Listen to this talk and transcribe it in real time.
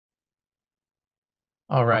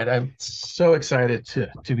All right, I'm so excited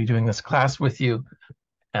to be doing this class with you,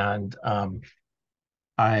 and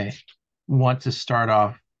I want to start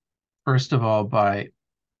off first of all by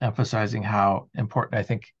emphasizing how important I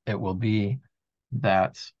think it will be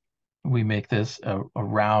that we make this a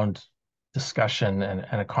round discussion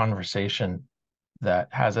and a conversation that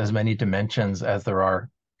has as many dimensions as there are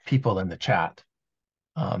people in the chat.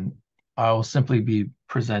 Um, I'll simply be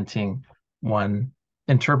presenting one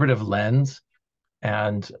interpretive lens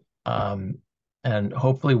and um, and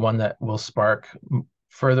hopefully one that will spark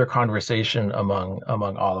further conversation among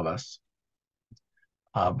all of us.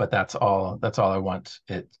 But that's all I want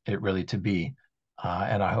it really to be,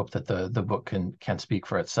 and I hope that the book can speak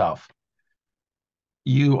for itself.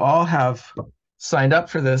 You all have signed up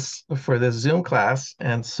for this Zoom class,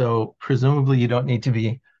 and so presumably you don't need to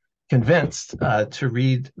be convinced to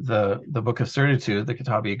read the Book of Certitude, the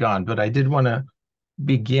Kitab-i-Iqan. But I did want to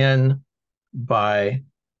begin by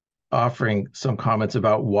offering some comments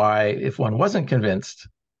about why, if one wasn't convinced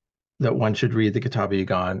that one should read the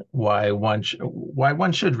Kitab-i-Iqan, why one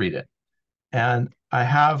should read it. And I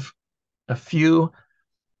have a few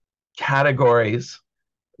categories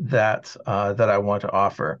that I want to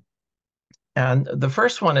offer. And the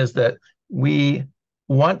first one is that we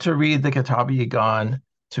want to read the Kitab-i-Iqan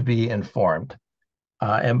to be informed.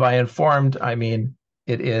 And by informed, I mean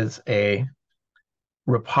it is a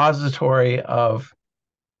repository of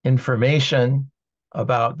information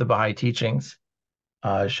about the Baha'i teachings.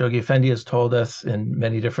 Shoghi Effendi has told us in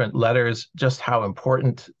many different letters just how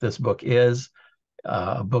important this book is,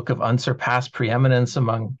 a book of unsurpassed preeminence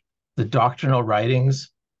among the doctrinal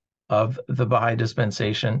writings of the Baha'i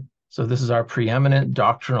dispensation. So this is our preeminent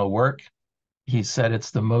doctrinal work. He said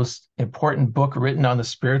it's the most important book written on the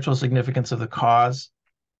spiritual significance of the cause.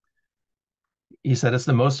 He said it's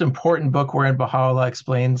the most important book wherein Baha'u'llah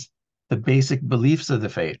explains the basic beliefs of the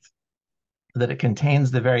faith, that it contains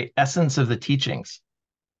the very essence of the teachings.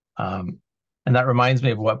 And that reminds me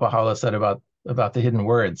of what Baha'u'llah said about the hidden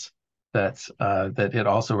words, that it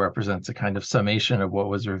also represents a kind of summation of what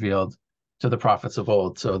was revealed to the prophets of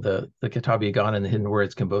old. So the Kitab-i-Iqan and the hidden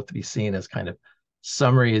words can both be seen as kind of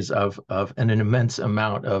summaries of an immense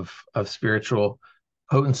amount of spiritual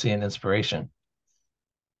potency and inspiration.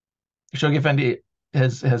 Shoghi Effendi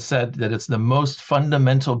has said that it's the most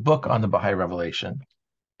fundamental book on the Baha'i revelation.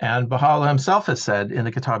 And Baha'u'llah himself has said in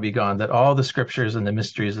the Kitab-i-Iqan that all the scriptures and the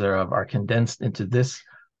mysteries thereof are condensed into this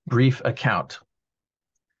brief account.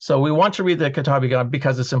 So we want to read the Kitab-i-Iqan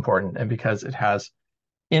because it's important and because it has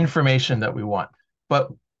information that we want. But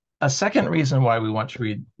a second reason why we want to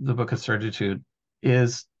read the Book of Certitude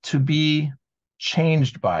is to be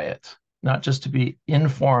changed by it, not just to be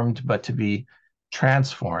informed, but to be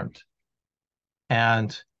transformed.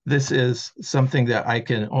 And this is something that I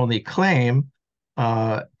can only claim,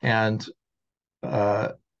 and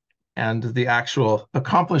the actual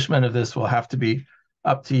accomplishment of this will have to be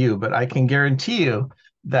up to you. But I can guarantee you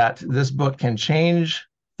that this book can change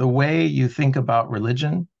the way you think about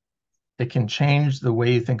religion. It can change the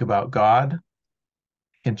way you think about God.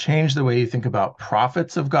 It can change the way you think about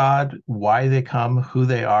prophets of God, why they come, who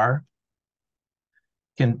they are.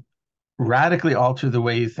 It can radically alter the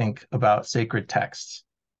way you think about sacred texts.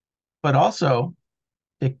 But also,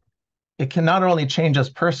 it can not only change us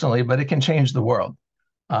personally, but it can change the world.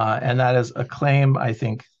 And that is a claim, I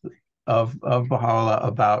think, of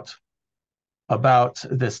Baha'u'llah about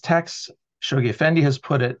this text. Shoghi Effendi has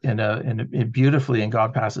put it in beautifully in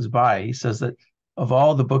God Passes By. He says that of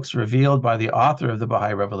all the books revealed by the author of the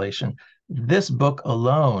Baha'i revelation, this book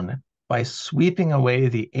alone, by sweeping away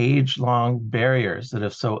the age-long barriers that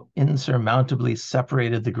have so insurmountably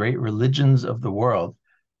separated the great religions of the world,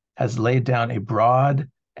 has laid down a broad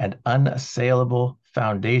and unassailable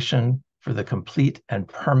foundation for the complete and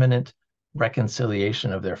permanent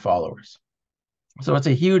reconciliation of their followers. So it's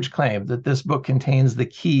a huge claim that this book contains the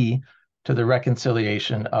key to the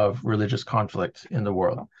reconciliation of religious conflict in the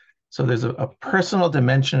world. So there's a personal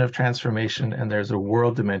dimension of transformation, and there's a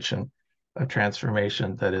world dimension of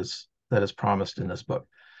transformation that is promised in this book.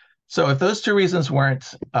 So if those two reasons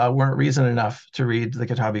weren't reason enough to read the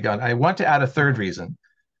Kitab-i-Iqan, I want to add a third reason.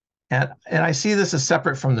 And I see this as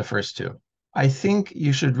separate from the first two. I think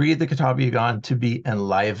you should read the Kitab-i-Iqan to be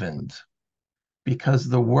enlivened, because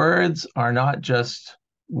the words are not just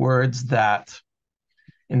words that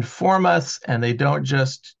inform us, and they don't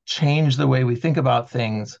just change the way we think about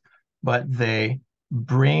things, but they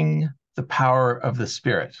bring the power of the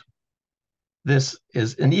Spirit. This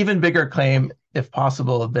is an even bigger claim, if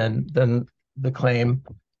possible, than the claim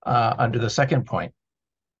under the second point.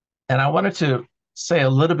 And I wanted to say a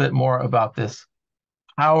little bit more about this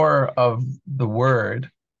power of the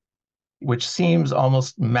word, which seems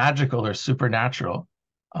almost magical or supernatural,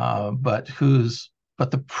 but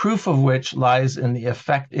the proof of which lies in the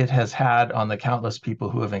effect it has had on the countless people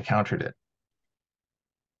who have encountered it.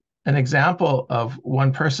 An example of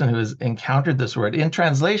one person who has encountered this word in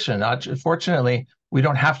translation. Fortunately, we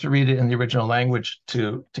don't have to read it in the original language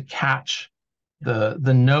to catch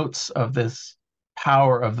the notes of this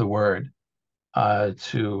power of the word,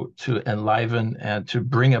 to enliven and to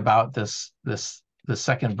bring about the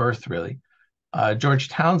second birth, really. George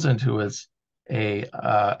Townsend, who was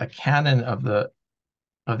a canon of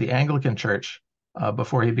the Anglican Church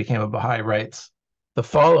before he became a Baha'i, writes the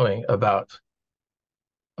following about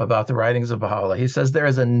the writings of Baha'u'llah. He says, there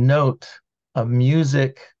is a note, a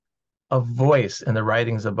music, a voice in the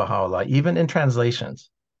writings of Baha'u'llah, even in translations,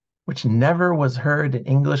 which never was heard in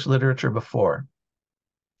English literature before,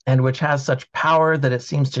 and which has such power that it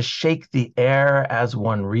seems to shake the air as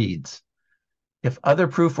one reads. If other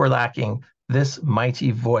proof were lacking, this mighty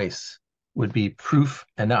voice would be proof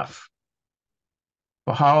enough.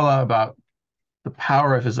 Baha'u'llah, about the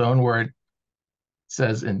power of his own word,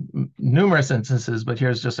 says in numerous instances, but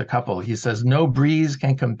here's just a couple. He says, no breeze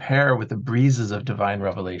can compare with the breezes of divine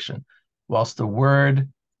revelation, whilst the word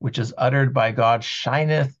which is uttered by God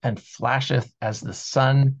shineth and flasheth as the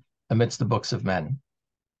sun amidst the books of men.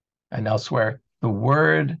 And elsewhere, the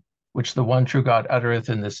word which the one true God uttereth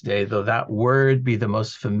in this day, though that word be the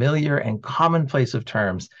most familiar and commonplace of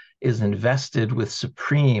terms, is invested with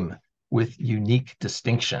supreme, with unique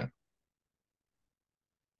distinction.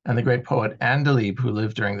 And the great poet Andalib, who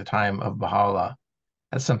lived during the time of Baha'u'llah,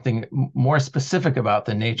 has something more specific about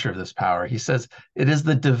the nature of this power. He says, it is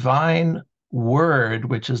the divine word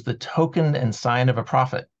which is the token and sign of a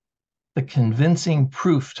prophet, the convincing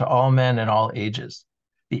proof to all men in all ages,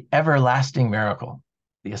 the everlasting miracle.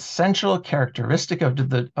 The essential characteristic of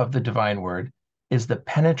the divine word is the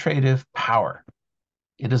penetrative power.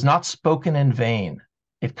 It is not spoken in vain.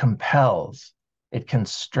 It compels, it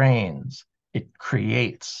constrains, it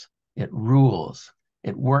creates, it rules,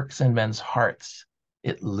 it works in men's hearts,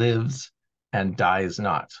 it lives and dies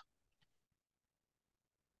not.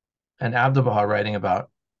 And Abdu'l-Baha, writing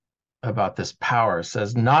about this power,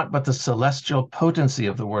 says, not but the celestial potency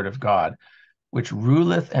of the word of God, which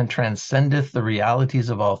ruleth and transcendeth the realities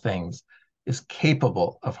of all things, is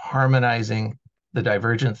capable of harmonizing the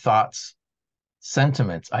divergent thoughts,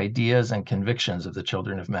 sentiments, ideas, and convictions of the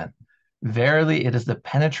children of men. Verily, it is the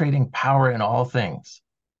penetrating power in all things,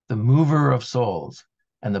 the mover of souls,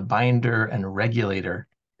 and the binder and regulator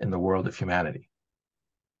in the world of humanity.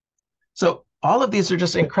 So all of these are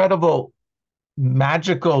just incredible,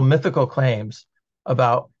 magical, mythical claims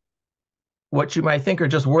about what you might think are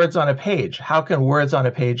just words on a page. How can words on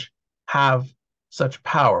a page have such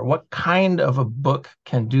power? What kind of a book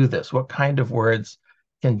can do this? What kind of words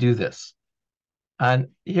can do this? And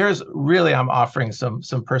here's really, I'm offering some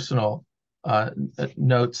personal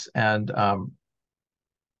notes and a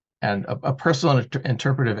personal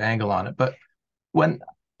interpretive angle on it. But when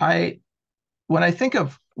I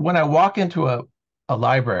walk into a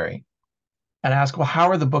library and ask, well, how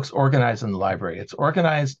are the books organized in the library? It's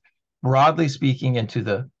organized, broadly speaking, into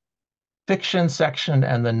the fiction section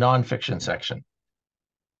and the nonfiction section.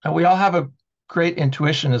 And we all have a great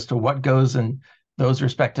intuition as to what goes in those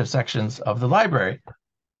respective sections of the library.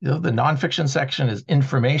 The nonfiction section is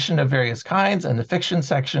information of various kinds, and the fiction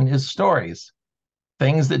section is stories,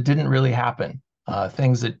 things that didn't really happen,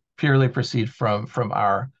 things that purely proceed from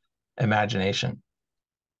our imagination.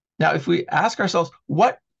 Now, if we ask ourselves,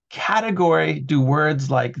 what category do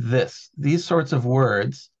words like these sorts of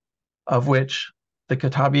words, of which the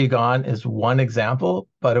Kitab-i-Iqan is one example,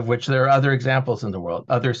 but of which there are other examples in the world,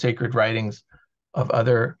 other sacred writings of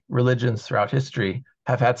other religions throughout history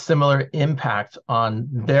have had similar impact on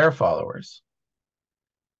their followers.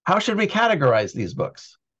 How should we categorize these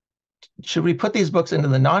books? Should we put these books into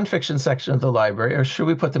the nonfiction section of the library, or should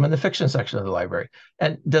we put them in the fiction section of the library?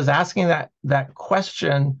 And does asking that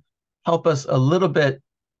question help us a little bit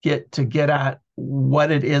get at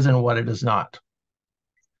what it is and what it is not?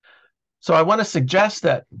 So I want to suggest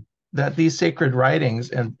that these sacred writings,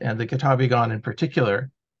 and the Kitab-i-Iqan in particular,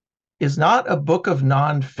 is not a book of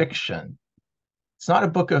nonfiction. It's not a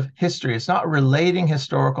book of history. It's not relating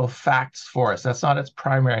historical facts for us. That's not its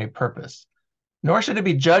primary purpose. Nor should it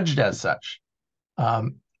be judged as such,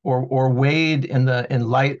 or weighed in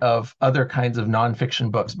light of other kinds of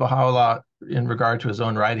nonfiction books. Baha'u'llah, in regard to his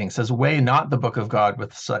own writing, says, weigh not the book of God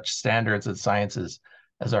with such standards and sciences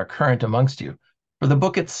as are current amongst you. For the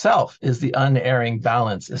book itself is the unerring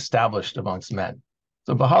balance established amongst men.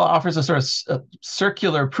 So Baha'u'llah offers a sort of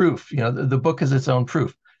circular proof. The book is its own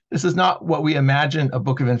proof. This is not what we imagine a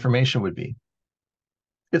book of information would be.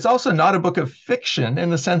 It's also not a book of fiction in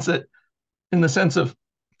the sense of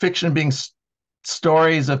fiction being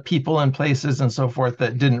stories of people and places and so forth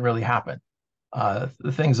that didn't really happen.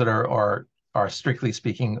 The things that are strictly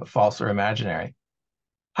speaking false or imaginary.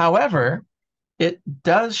 However, it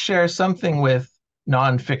does share something with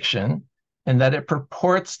nonfiction in that it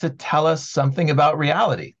purports to tell us something about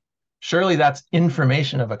reality. Surely that's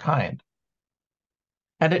information of a kind.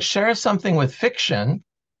 And it shares something with fiction,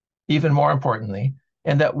 even more importantly,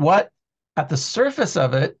 and that what at the surface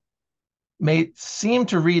of it may seem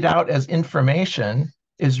to read out as information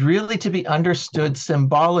is really to be understood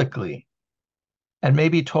symbolically and may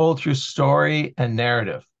be told through story and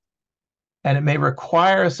narrative. And it may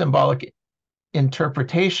require a symbolic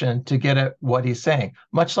interpretation to get at what he's saying,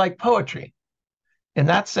 much like poetry. In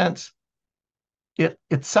that sense,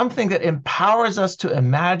 it's something that empowers us to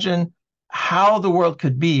imagine how the world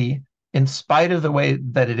could be in spite of the way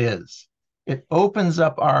that it is. It opens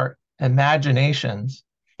up our imaginations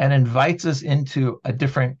and invites us into a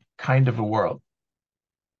different kind of a world.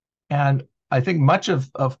 And I think much of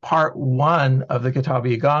part one of the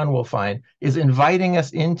Kitab-i-Iqan we'll find is inviting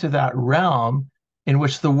us into that realm in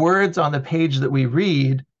which the words on the page that we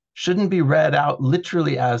read shouldn't be read out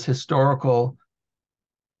literally as historical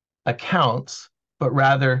accounts, but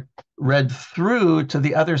rather read through to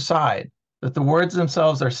the other side, that the words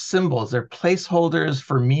themselves are symbols, they're placeholders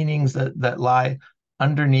for meanings that lie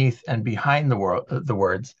underneath and behind the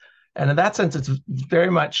words. And in that sense, it's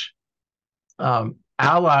very much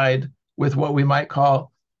allied with what we might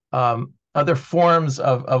call other forms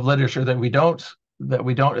of literature that we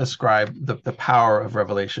don't ascribe the power of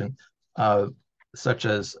revelation, such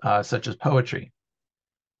as poetry.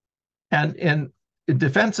 And in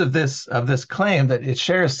defense of this claim that it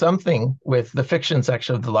shares something with the fiction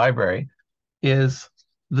section of the library, is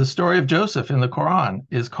the story of Joseph in the Quran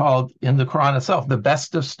is called, in the Quran itself, the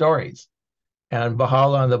best of stories. And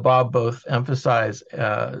Baha'u'llah and the Bab both emphasize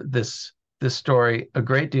this story a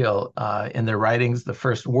great deal in their writings. The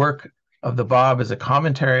first work of the Bab is a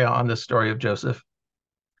commentary on the story of Joseph.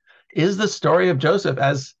 Is the story of Joseph,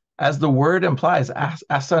 as the word implies,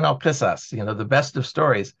 Ahsan al-Qisas, the best of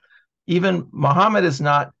stories. Even Muhammad is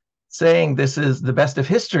not saying this is the best of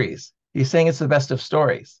histories. He's saying it's the best of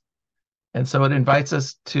stories. And so it invites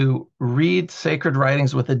us to read sacred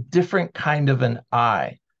writings with a different kind of an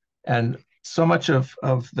eye. And so much of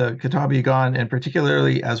the Kitab-i-Iqan, and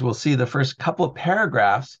particularly, as we'll see, the first couple of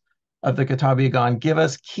paragraphs of the Kitab-i-Iqan give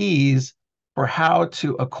us keys for how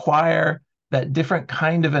to acquire that different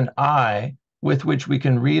kind of an eye with which we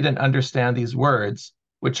can read and understand these words,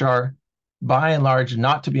 which are by and large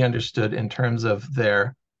not to be understood in terms of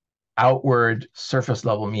their outward surface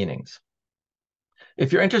level meanings.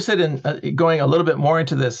 If you're interested in going a little bit more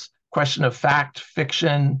into this question of fact,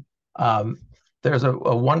 fiction, there's a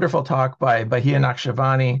wonderful talk by Bahiya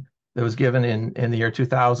Naqshbandi that was given in the year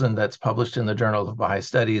 2000 that's published in the Journal of Baha'i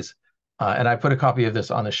Studies. And I put a copy of this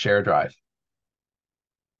on the share drive.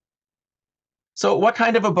 So what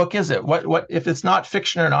kind of a book is it? What if it's not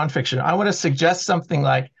fiction or nonfiction? I want to suggest something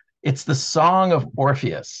like it's the Song of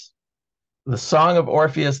Orpheus. The Song of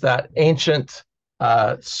Orpheus, that ancient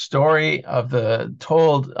story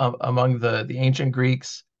told among the ancient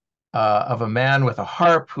Greeks of a man with a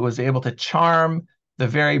harp who was able to charm the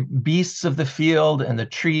very beasts of the field and the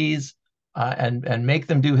trees and make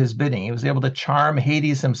them do his bidding. He was able to charm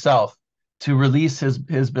Hades himself to release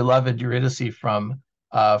his beloved Eurydice from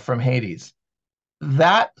Hades.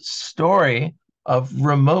 That story of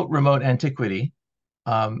remote antiquity,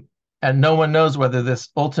 and no one knows whether this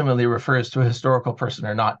ultimately refers to a historical person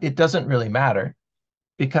or not. It doesn't really matter,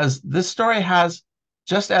 because this story has,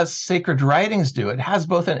 just as sacred writings do, it has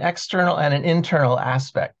both an external and an internal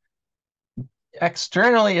aspect.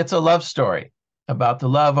 Externally, it's a love story about the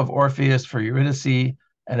love of Orpheus for Eurydice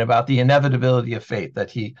and about the inevitability of fate,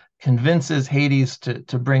 that he convinces Hades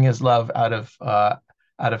to bring his love out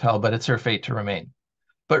of hell, but it's her fate to remain.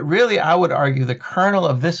 But really, I would argue the kernel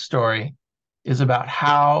of this story is about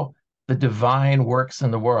how the divine works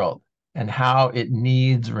in the world and how it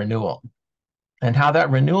needs renewal, and how that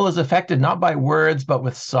renewal is affected not by words, but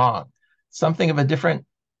with song, something of a different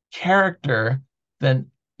character than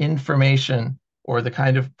information or the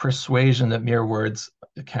kind of persuasion that mere words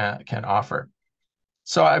can offer.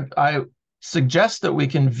 So I suggest that we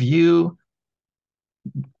can view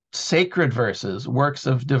sacred verses, works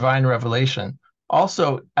of divine revelation,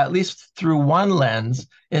 also at least through one lens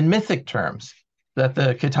in mythic terms, that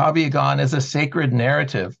the Kitab-i-Iqan is a sacred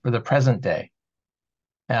narrative for the present day.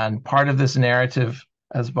 And part of this narrative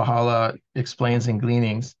as Baha'u'llah explains in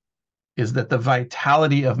Gleanings, is that the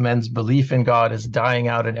vitality of men's belief in God is dying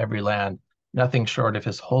out in every land. Nothing short of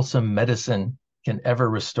his wholesome medicine can ever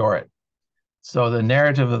restore it. So the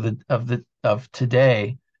narrative of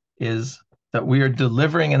today is that we are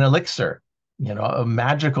delivering an elixir, a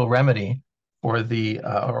magical remedy for the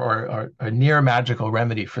or a near magical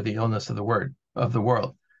remedy for the illness of the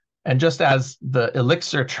world. And just as the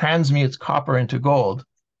elixir transmutes copper into gold,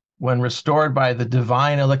 when restored by the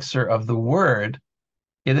divine elixir of the word,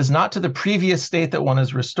 it is not to the previous state that one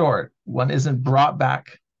is restored. One isn't brought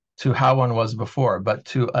back to how one was before, but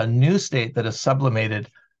to a new state that is sublimated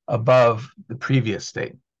above the previous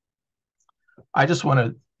state. I just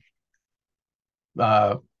want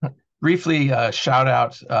to briefly shout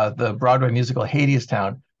out the Broadway musical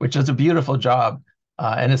Hadestown, which is a beautiful job,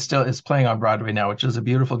 and it's playing on Broadway now, which is a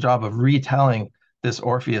beautiful job of retelling this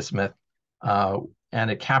Orpheus myth,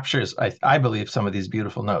 and it captures, I believe, some of these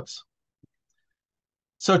beautiful notes.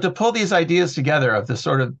 So to pull these ideas together of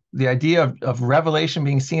the idea of revelation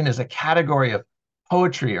being seen as a category of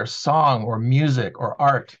poetry or song or music or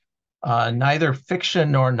art, neither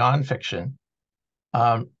fiction nor nonfiction,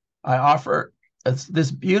 I offer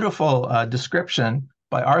this beautiful description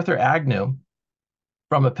by Arthur Agnew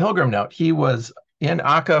from a pilgrim note. He was in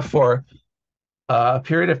Akka for a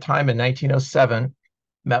period of time in 1907,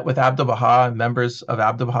 met with Abdu'l-Baha and members of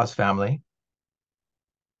Abdu'l-Baha's family,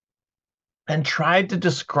 and tried to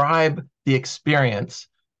describe the experience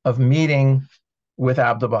of meeting with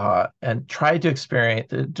Abdu'l-Baha and tried to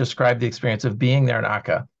describe the experience of being there in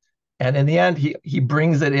Akka. And in the end, he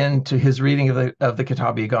brings it into his reading of the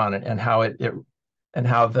Kitab-i-Iqan and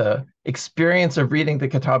how the experience of reading the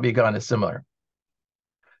Kitab-i-Iqan is similar.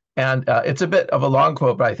 And it's a bit of a long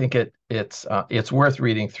quote, but I think it's worth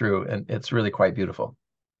reading through, and it's really quite beautiful.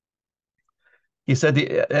 He said,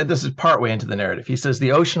 and this is partway into the narrative. He says,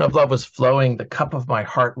 "The ocean of love was flowing, the cup of my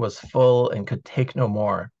heart was full and could take no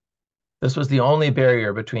more. This was the only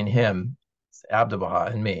barrier between him,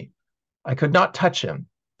 Abdu'l-Baha, and me. I could not touch him,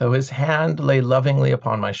 though his hand lay lovingly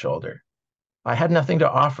upon my shoulder. I had nothing to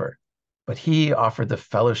offer, but he offered the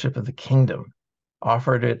fellowship of the kingdom,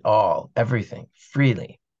 offered it all, everything,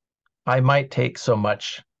 freely. I might take so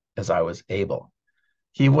much as I was able.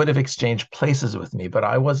 He would have exchanged places with me, but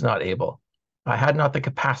I was not able. I had not the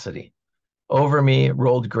capacity. Over me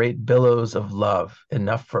rolled great billows of love,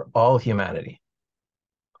 enough for all humanity.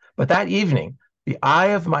 But that evening, the eye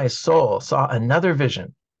of my soul saw another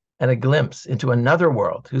vision and a glimpse into another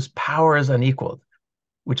world whose power is unequaled,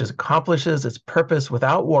 which accomplishes its purpose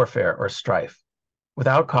without warfare or strife,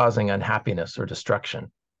 without causing unhappiness or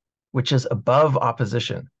destruction, which is above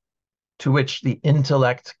opposition, to which the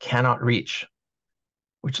intellect cannot reach,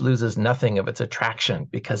 which loses nothing of its attraction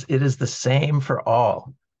because it is the same for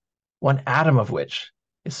all, one atom of which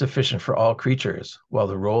is sufficient for all creatures, while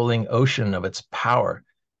the rolling ocean of its power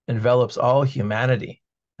envelops all humanity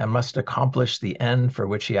and must accomplish the end for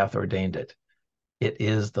which he hath ordained it. It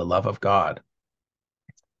is the love of God.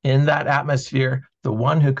 In that atmosphere, the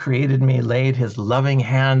one who created me laid his loving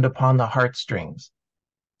hand upon the heartstrings,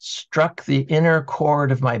 struck the inner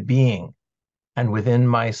chord of my being, and within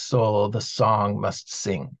my soul the song must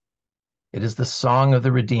sing. It is the song of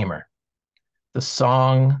the Redeemer, the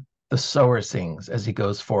song the sower sings as he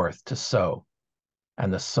goes forth to sow,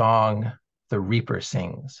 and the song the reaper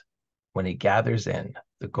sings when he gathers in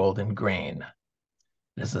the golden grain.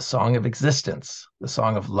 It is the song of existence, the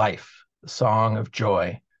song of life, the song of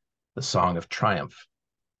joy, the song of triumph.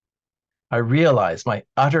 I realize my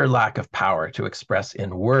utter lack of power to express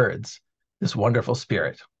in words this wonderful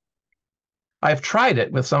spirit. I've tried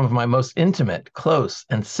it with some of my most intimate, close,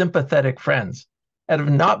 and sympathetic friends, and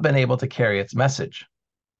have not been able to carry its message.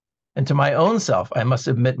 And to my own self, I must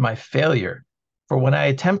admit my failure, for when I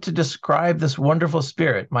attempt to describe this wonderful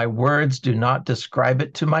spirit, my words do not describe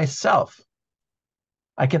it to myself.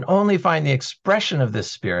 I can only find the expression of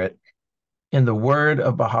this spirit in the word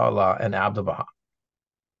of Baha'u'llah and Abdu'l-Baha.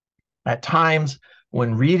 At times,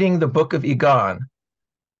 when reading the book of Iqan,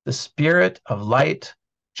 the spirit of light,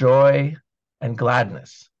 joy, and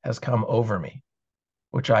gladness has come over me,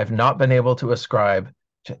 which I've not been able to ascribe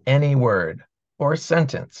to any word or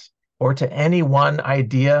sentence or to any one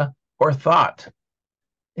idea or thought.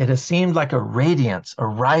 It has seemed like a radiance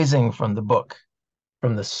arising from the book,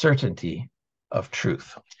 from the certainty of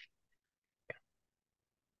truth.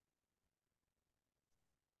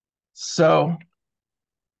 So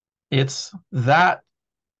it's that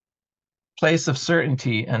place of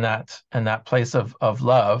certainty and that place of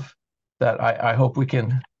love that I hope we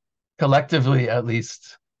can collectively at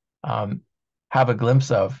least have a glimpse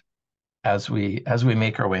of as we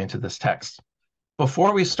make our way into this text.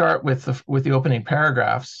 before we start with the opening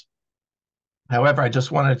paragraphs, however, I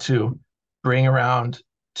just wanted to bring around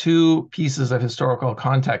two pieces of historical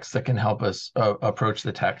context that can help us approach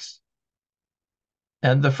the text.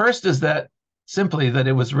 And the first is that simply that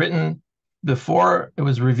it was written before, it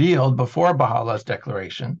was revealed before Baha'u'llah's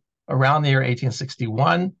declaration, around the year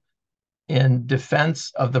 1861, in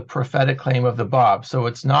defense of the prophetic claim of the Bab. So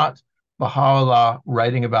it's not Baha'u'llah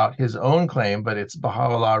writing about his own claim, but it's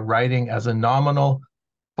Baha'u'llah writing as a nominal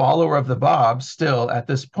follower of the Bab still at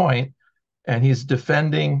this point, and he's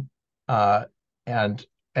defending and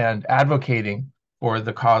advocating for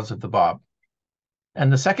the cause of the Bab.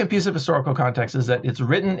 And the second piece of historical context is that it's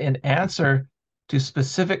written in answer to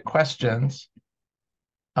specific questions.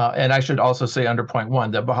 And I should also say under point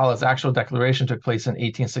one that Baha'u'llah's actual declaration took place in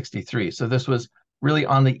 1863. So this was really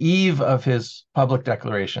on the eve of his public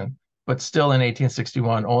declaration, but still in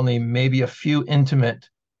 1861, only maybe a few intimate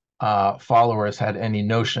followers had any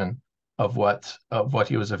notion of what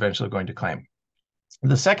he was eventually going to claim.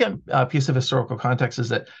 The second piece of historical context is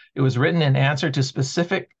that it was written in answer to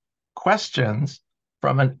specific questions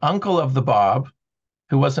from an uncle of the Bab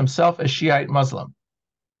who was himself a Shiite Muslim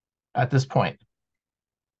at this point.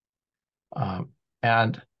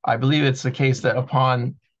 And I believe it's the case that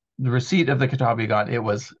upon the receipt of the Kitab-i-Iqan, it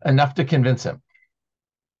was enough to convince him.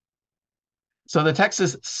 So the text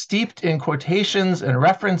is steeped in quotations and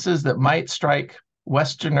references that might strike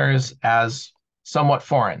Westerners as somewhat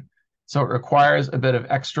foreign. So it requires a bit of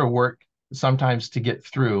extra work sometimes to get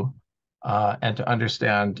through and to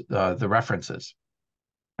understand the references.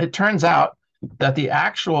 It turns out that the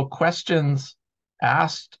actual questions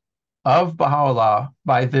asked of Baha'u'llah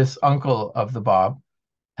by this uncle of the Bab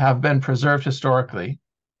have been preserved historically.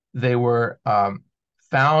 They were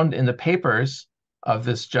found in the papers of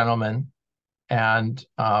this gentleman, and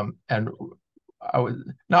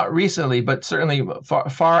not recently, but certainly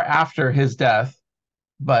far after his death,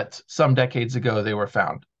 but some decades ago they were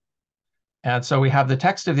found. And so we have the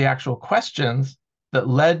text of the actual questions that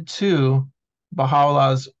led to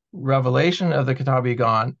Baha'u'llah's revelation of the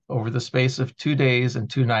Kitab-i-Iqan over the space of 2 days and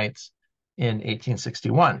 2 nights in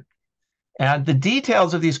 1861. And the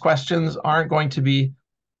details of these questions aren't going to be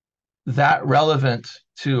that relevant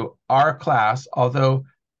to our class, although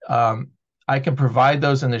I can provide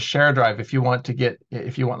those in the share drive if you want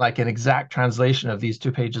like an exact translation of these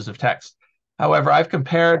 2 pages of text. However, I've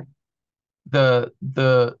compared the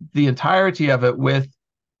entirety of it with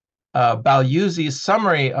Balyuzi's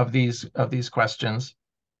summary of these questions,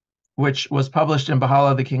 which was published in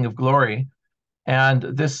Baha'u'llah, the King of Glory. And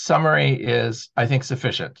this summary is, I think,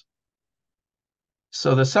 sufficient.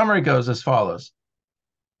 So the summary goes as follows.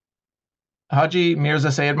 Haji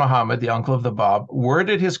Mirza Sayyid Muhammad, the uncle of the Bab,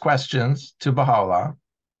 worded his questions to Baha'u'llah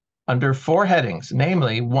under 4 headings,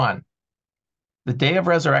 namely 1, the day of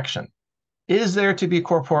resurrection. Is there to be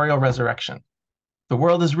corporeal resurrection? The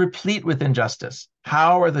world is replete with injustice.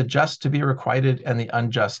 How are the just to be requited and the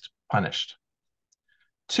unjust punished?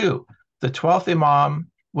 2, the 12th Imam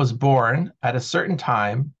was born at a certain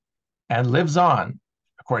time and lives on,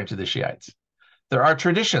 according to the Shiites. There are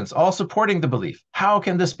traditions all supporting the belief. How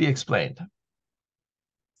can this be explained?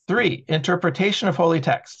 3, interpretation of holy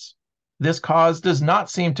texts. This cause does not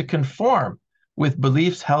seem to conform with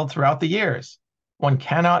beliefs held throughout the years. One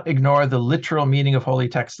cannot ignore the literal meaning of holy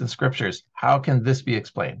texts and scriptures. How can this be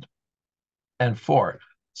explained? And 4,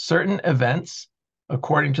 certain events,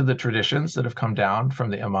 according to the traditions that have come down from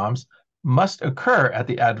the Imams, must occur at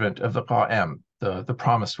the advent of the Qa'im, the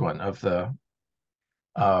promised one of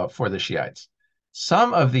for the Shiites.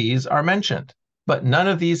 Some of these are mentioned, but none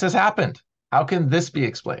of these has happened. How can this be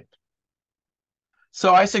explained?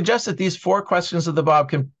 So I suggest that these 4 questions of the Bab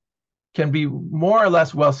can be more or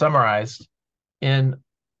less well summarized in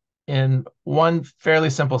one fairly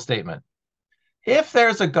simple statement. If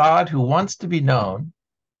there's a God who wants to be known,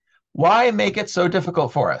 why make it so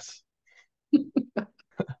difficult for us?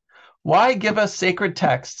 Why give us sacred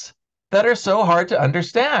texts that are so hard to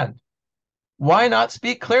understand? Why not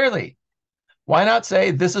speak clearly? Why not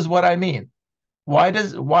say, this is what I mean?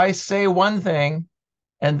 Why say one thing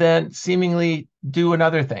and then seemingly do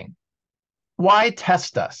another thing? Why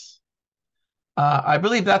test us? I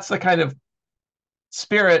believe that's the kind of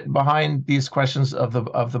spirit behind these questions of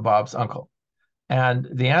the Bab's uncle. And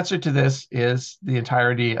the answer to this is the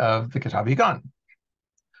entirety of the Kitab-i-Iqan.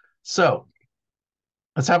 So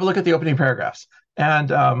let's have a look at the opening paragraphs.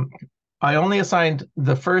 And I only assigned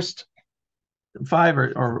the first 5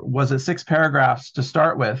 or was it 6 paragraphs to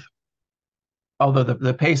start with, although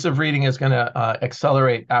the pace of reading is going to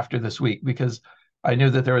accelerate after this week, because I knew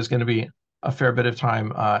that there was going to be a fair bit of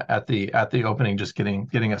time at the opening just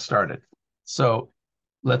getting us started. So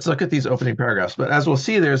let's look at these opening paragraphs. But as we'll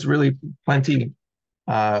see, there's really plenty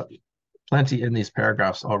in these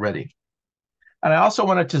paragraphs already. And I also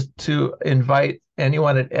wanted to invite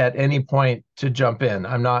anyone at any point to jump in.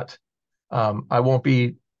 I won't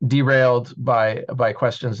be derailed by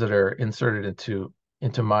questions that are inserted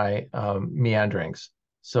into my meanderings.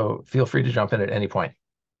 So feel free to jump in at any point,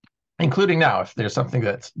 including now if there's something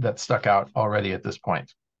that's stuck out already at this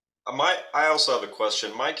point. I also have a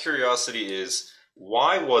question. My curiosity is,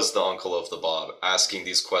 why was the uncle of the Bab asking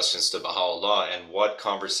these questions to Baha'u'llah, and what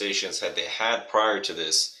conversations had they had prior to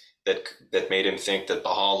this that made him think that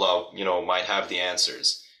Baha'u'llah, might have the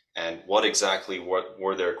answers? And what exactly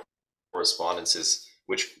were their correspondences,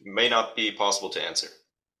 which may not be possible to answer?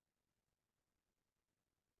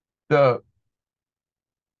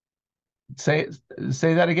 Say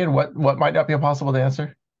that again. What might not be possible to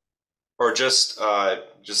answer? Or just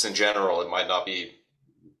in general, it might not be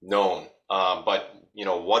known. But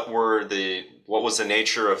what was the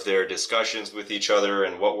nature of their discussions with each other,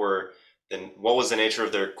 and what was the nature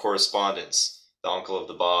of their correspondence? The uncle of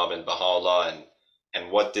the Bab and Baha'u'llah,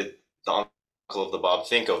 and what did the uncle of the Bab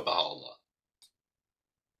think of Baha'u'llah?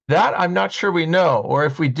 That I'm not sure we know, or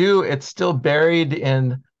if we do, it's still buried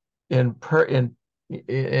in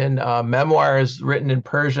memoirs written in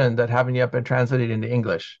Persian that haven't yet been translated into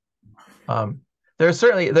English. There's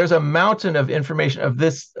a mountain of information of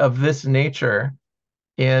this nature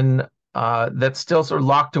in that's still sort of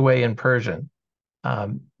locked away in Persian.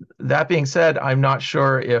 That being said, I'm not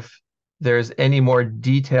sure if there's any more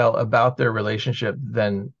detail about their relationship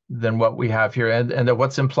than what we have here, and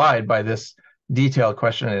what's implied by this detailed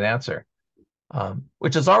question and answer,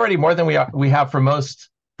 which is already more than we have for most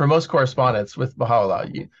correspondence with Baha'u'llah.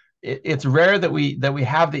 It's rare that we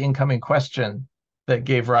have the incoming question that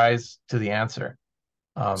gave rise to the answer.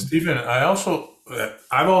 Stephen, I've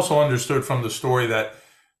also understood from the story that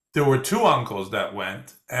there were two uncles that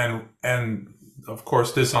went, and of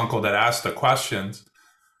course this uncle that asked the questions,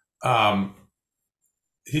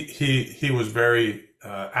 he was very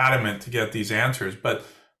adamant to get these answers, but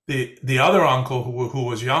the other uncle who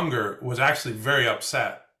was younger was actually very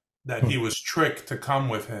upset that he was tricked to come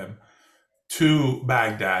with him to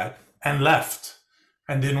Baghdad and left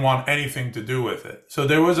and didn't want anything to do with it. So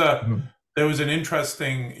there was an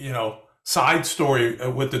interesting, side story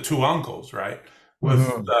with the two uncles, right? With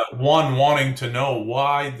one wanting to know,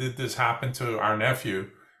 why did this happen to our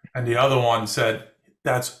nephew? And the other one said,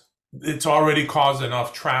 it's already caused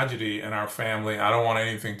enough tragedy in our family. I don't want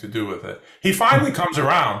anything to do with it. He finally comes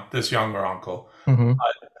around, this younger uncle.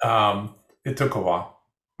 But it took a while.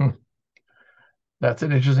 That's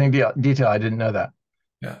an interesting detail. I didn't know that.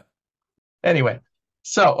 Yeah. Anyway,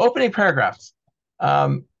 so opening paragraphs.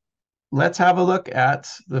 Let's have a look at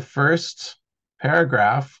the first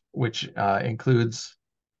paragraph, which can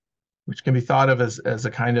be thought of as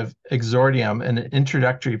a kind of exordium, an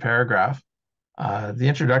introductory paragraph. The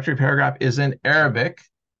introductory paragraph is in Arabic,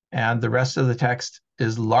 and the rest of the text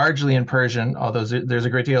is largely in Persian, although there's a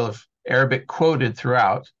great deal of Arabic quoted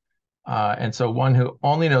throughout. And so one who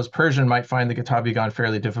only knows Persian might find the Kitab-i-Iqan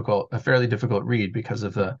a fairly difficult read because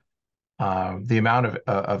of the amount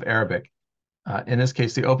of Arabic. In this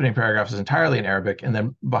case, the opening paragraph is entirely in Arabic, and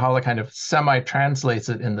then Baha'u'llah kind of semi-translates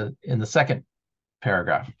it in the second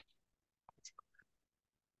paragraph.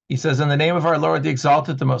 He says, "In the name of our Lord, the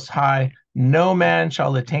Exalted, the Most High, no man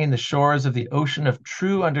shall attain the shores of the ocean of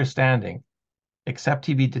true understanding, except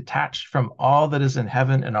he be detached from all that is in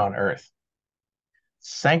heaven and on earth.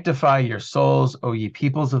 Sanctify your souls, O ye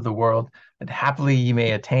peoples of the world, that happily ye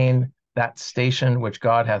may attain that station which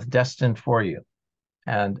God hath destined for you,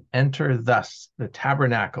 and enter thus the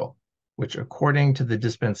tabernacle, which according to the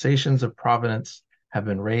dispensations of providence have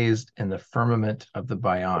been raised in the firmament of the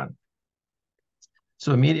Bayan."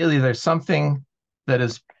 So immediately there's something that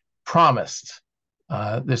is promised.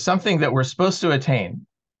 There's something that we're supposed to attain,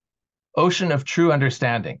 ocean of true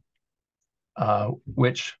understanding,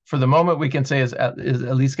 which for the moment we can say is at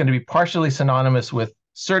least going to be partially synonymous with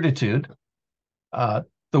certitude. The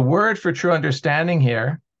word for true understanding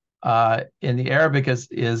here in the Arabic is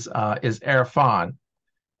irfan,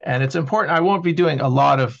 and it's important. I won't be doing a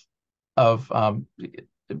lot of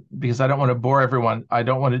because I don't want to bore everyone. I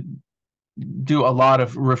don't want to do a lot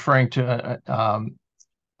of referring to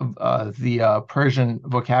the Persian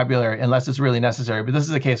vocabulary unless it's really necessary. But this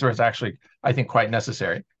is a case where it's actually, I think, quite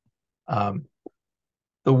necessary.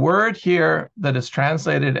 The word here that is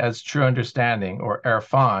translated as true understanding or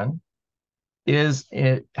irfan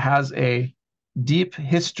it has a deep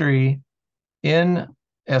history in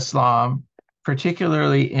Islam,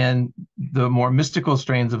 particularly in the more mystical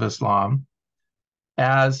strains of Islam,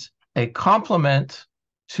 as a complement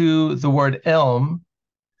to the word ilm,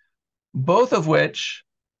 both of which,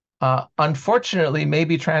 unfortunately, may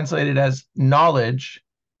be translated as knowledge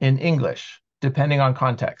in English, depending on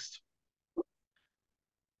context.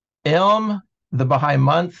 Ilm, the Baha'i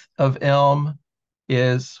month of Ilm,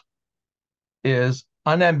 is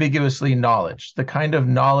unambiguously knowledge, the kind of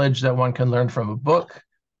knowledge that one can learn from a book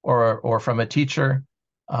or from a teacher.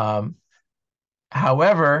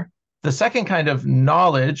 However, the second kind of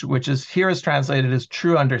knowledge, which is here is translated as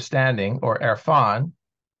true understanding or erfan,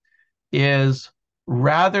 is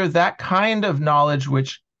rather that kind of knowledge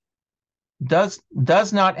which does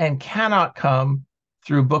not and cannot come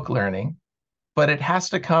through book learning, but it has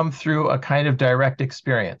to come through a kind of direct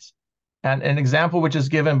experience. And an example which is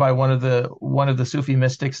given by one of the Sufi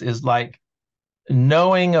mystics is like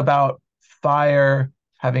knowing about fire,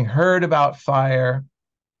 having heard about fire,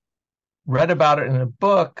 read about it in a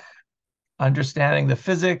book, understanding the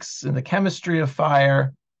physics and the chemistry of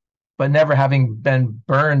fire, but never having been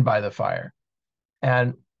burned by the fire.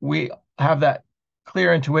 And we have that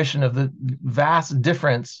clear intuition of the vast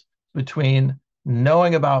difference between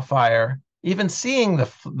knowing about fire, even seeing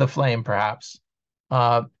the flame perhaps,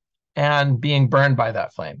 and being burned by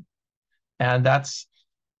that flame. And that's,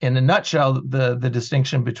 in a nutshell, the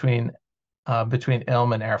distinction between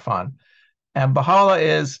ilm and erfan. And Baha'u'llah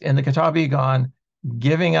is, in the Kitab-i-Iqan,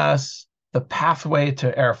 giving us the pathway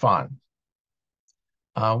to erfan,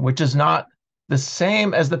 which is not the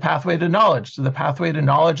same as the pathway to knowledge. So the pathway to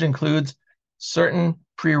knowledge includes certain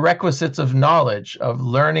prerequisites of knowledge, of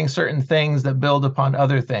learning certain things that build upon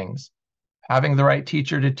other things, having the right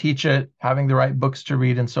teacher to teach it, having the right books to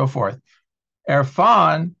read, and so forth.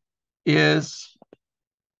 Erfan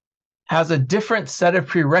has a different set of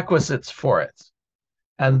prerequisites for it.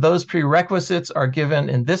 And those prerequisites are given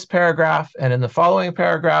in this paragraph and in the following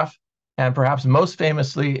paragraph, and perhaps most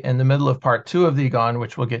famously in the middle of part 2 of the Iqan,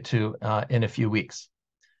 which we'll get to in a few weeks.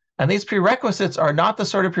 And these prerequisites are not the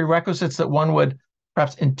sort of prerequisites that one would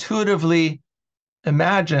perhaps intuitively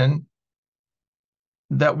imagine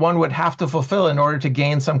that one would have to fulfill in order to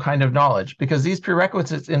gain some kind of knowledge, because these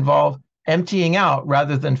prerequisites involve emptying out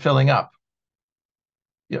rather than filling up.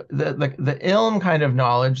 You know, the ilm kind of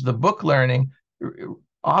knowledge, the book learning,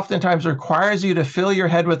 oftentimes requires you to fill your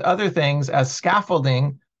head with other things as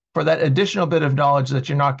scaffolding for that additional bit of knowledge that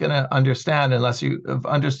you're not going to understand unless you have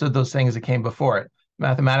understood those things that came before it.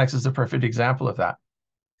 Mathematics is a perfect example of that.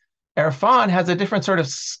 Erfan has a different sort of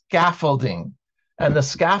scaffolding, and the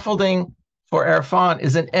scaffolding for erfan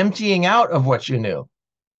is an emptying out of what you knew,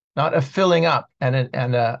 not a filling up and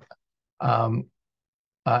a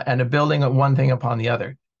building of one thing upon the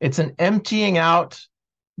other. It's an emptying out,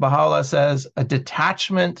 Baha'u'llah says, a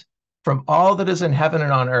detachment from all that is in heaven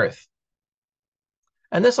and on earth.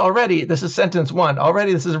 And this is sentence 1.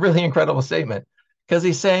 Already, this is a really incredible statement, because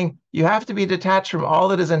he's saying you have to be detached from all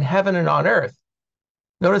that is in heaven and on earth.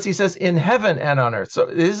 Notice he says in heaven and on earth. So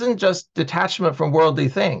it isn't just detachment from worldly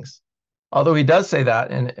things, although he does say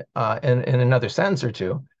that in another sentence or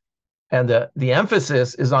two. And the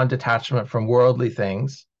emphasis is on detachment from worldly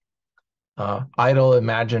things, idle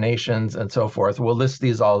imaginations, and so forth. We'll list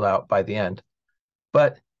these all out by the end.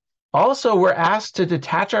 But also, we're asked to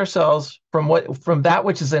detach ourselves from that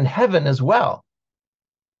which is in heaven as well.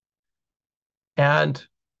 And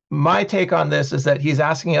my take on this is that he's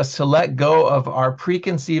asking us to let go of our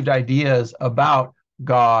preconceived ideas about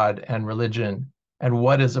God and religion, and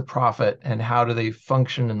what is a prophet, and how do they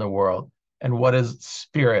function in the world, and what is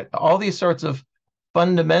spirit. All these sorts of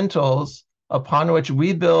fundamentals upon which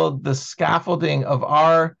we build the scaffolding of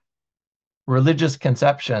our religious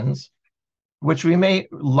conceptions, which we may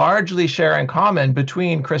largely share in common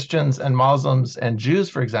between Christians and Muslims and Jews,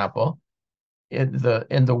 for example. In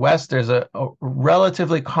the West, there's a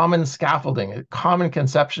relatively common scaffolding, a common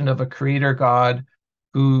conception of a creator God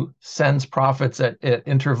who sends prophets at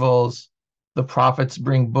intervals. The prophets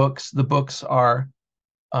bring books. The books are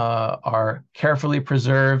carefully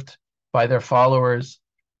preserved by their followers.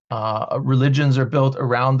 Religions are built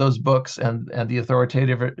around those books and the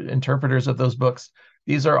authoritative interpreters of those books.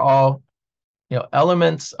 These are all,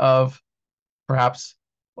 elements of perhaps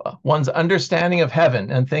one's understanding of heaven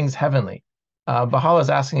and things heavenly. Baha'u'llah is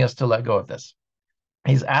asking us to let go of this.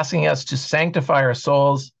 He's asking us to sanctify our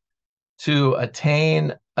souls to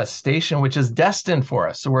attain a station which is destined for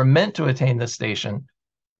us. So we're meant to attain this station.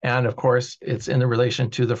 And of course, it's in the relation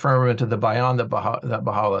to the firmament of the Bayan that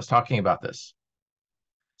Baha'u'llah is talking about this.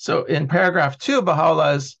 So in paragraph 2,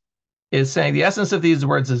 Baha'u'llah is saying the essence of these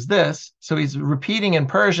words is this. So he's repeating in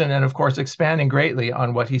Persian and, of course, expanding greatly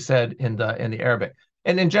on what he said in the Arabic.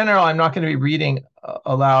 And in general, I'm not going to be reading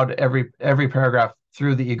aloud every paragraph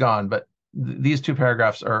through the Iqan, but these two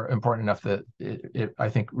paragraphs are important enough that it I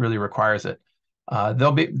think really requires it.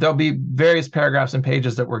 There'll be various paragraphs and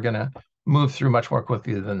pages that we're going to move through much more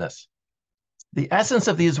quickly than this. The essence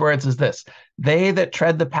of these words is this: they that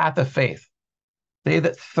tread the path of faith, they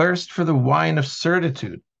that thirst for the wine of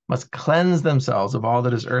certitude, must cleanse themselves of all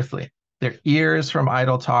that is earthly, their ears from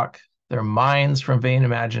idle talk, their minds from vain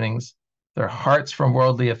imaginings, their hearts from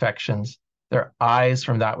worldly affections, their eyes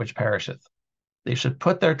from that which perisheth. They should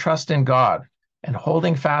put their trust in God, and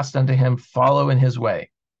holding fast unto him, follow in his way.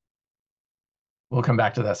 We'll come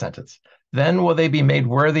back to that sentence. Then will they be made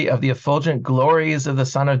worthy of the effulgent glories of the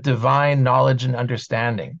Son of divine knowledge and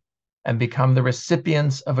understanding, and become the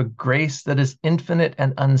recipients of a grace that is infinite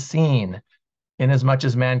and unseen, inasmuch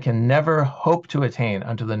as man can never hope to attain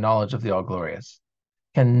unto the knowledge of the all-glorious,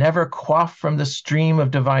 can never quaff from the stream of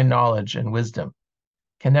divine knowledge and wisdom,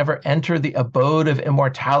 can never enter the abode of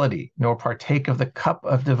immortality, nor partake of the cup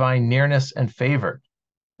of divine nearness and favor,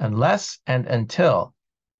 unless and until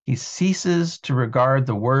he ceases to regard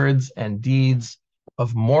the words and deeds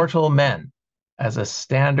of mortal men as a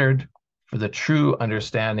standard for the true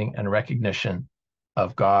understanding and recognition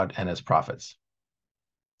of God and his prophets.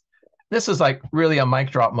 This is like really a mic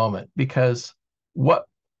drop moment, because what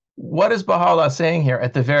is Baha'u'llah saying here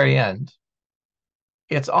at the very end?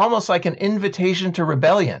 It's almost like an invitation to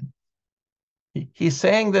rebellion. He's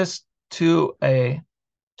saying this to a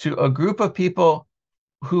group of people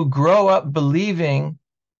who grow up believing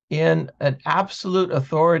in an absolute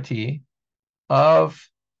authority of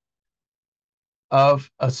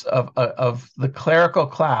the clerical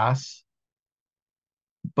class,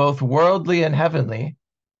 both worldly and heavenly,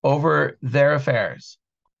 over their affairs.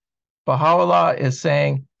 Baha'u'llah is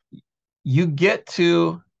saying, you get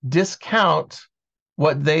to discount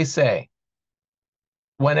what they say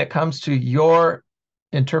when it comes to your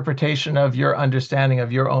interpretation of your understanding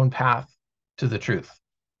of your own path to the truth.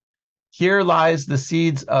 Here lies the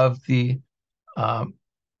seeds of the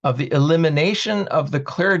elimination of the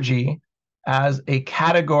clergy as a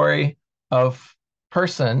category of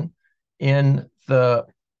person in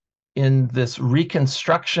this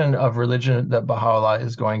reconstruction of religion that Baha'u'llah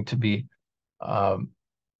is going to be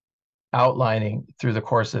outlining through the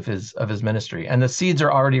course of his ministry. And the seeds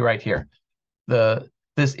are already right here.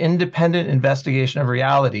 This independent investigation of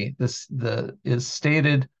reality, is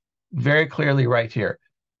stated very clearly right here.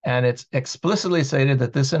 And it's explicitly stated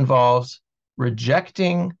that this involves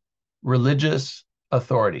rejecting religious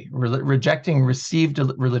authority, rejecting received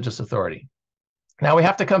religious authority. Now we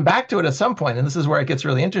have to come back to it at some point, and this is where it gets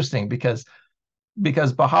really interesting, because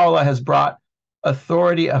Baha'u'llah has brought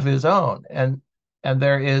authority of his own, and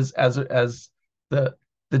there is, as the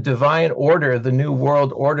divine order, the new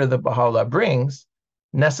world order that Baha'u'llah brings,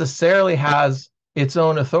 necessarily has its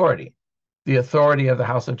own authority, the authority of the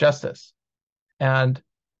House of Justice. And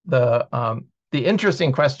the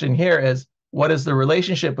interesting question here is, what is the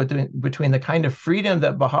relationship between the kind of freedom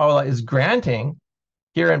that Baha'u'llah is granting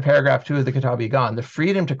here in paragraph 2 of the Kitab-i-Iqan, the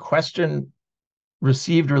freedom to question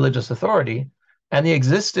received religious authority, and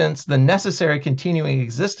the necessary continuing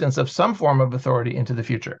existence of some form of authority into the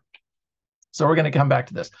future. So we're going to come back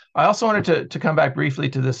to this. I also wanted to come back briefly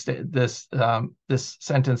to this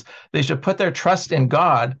sentence: they should put their trust in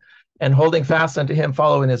God, and holding fast unto him,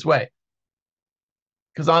 follow in his way.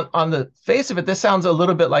 Because on the face of it, this sounds a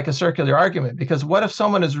little bit like a circular argument, because what if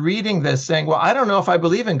someone is reading this saying, well, I don't know if I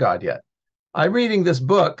believe in God yet. I'm reading this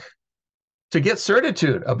book to get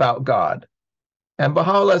certitude about God. And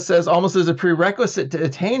Baha'u'llah says, almost as a prerequisite to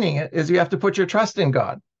attaining it, is you have to put your trust in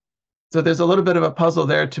God. So there's a little bit of a puzzle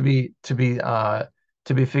there to be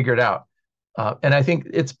figured out. And I think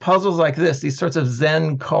it's puzzles like this, these sorts of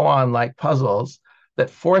Zen koan-like puzzles, that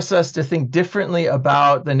force us to think differently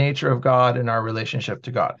about the nature of God and our relationship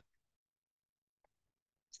to God.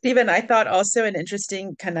 Stephen, I thought also an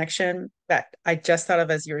interesting connection that I just thought of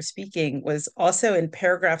as you were speaking was also in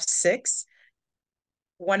paragraph 6.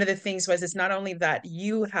 One of the things was, it's not only that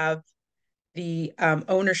you have the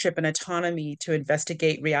ownership and autonomy to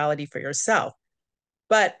investigate reality for yourself,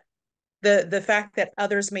 but the fact that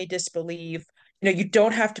others may disbelieve, you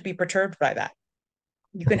don't have to be perturbed by that.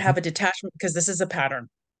 You can have a detachment, because this is a pattern.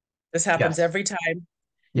 This happens every time.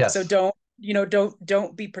 Yes. So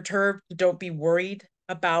don't be perturbed. Don't be worried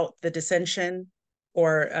about the dissension,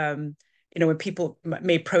 or when people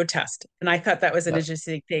may protest. And I thought that was an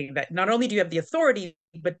interesting thing, that not only do you have the authority,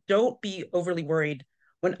 but don't be overly worried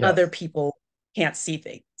when other people can't see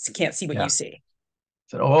things, can't see what you see.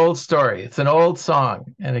 It's an old story. It's an old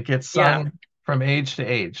song, and it gets sung from age to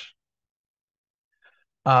age.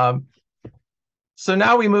 So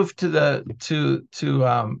now we move to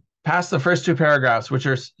past the first two paragraphs, which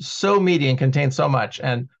are so meaty and contain so much.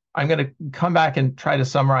 And I'm going to come back and try to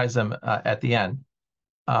summarize them at the end.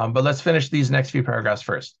 But let's finish these next few paragraphs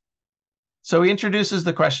first. So he introduces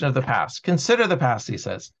the question of the past. Consider the past, he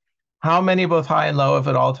says. How many, both high and low, have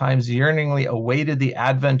at all times yearningly awaited the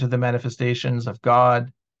advent of the manifestations of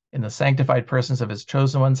God in the sanctified persons of his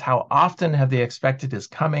chosen ones? How often have they expected his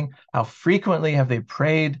coming? How frequently have they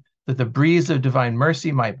prayed that the breeze of divine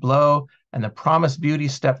mercy might blow and the promised beauty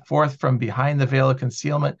step forth from behind the veil of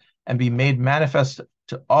concealment and be made manifest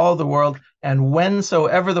to all the world? And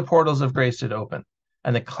whensoever the portals of grace did open,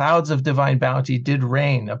 and the clouds of divine bounty did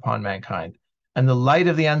rain upon mankind, and the light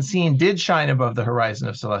of the unseen did shine above the horizon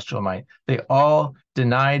of celestial might, they all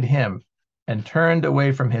denied him and turned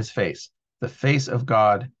away from his face, the face of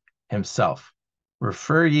God himself.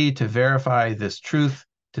 Refer ye to verify this truth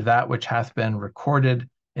to that which hath been recorded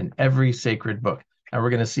in every sacred book. And we're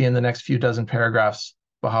going to see in the next few dozen paragraphs,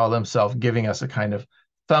 Baha'u'llah himself giving us a kind of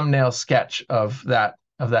thumbnail sketch of that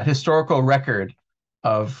historical record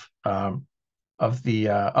of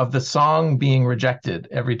the song being rejected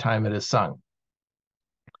every time it is sung.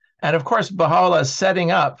 And of course, Baha'u'llah is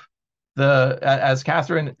setting up as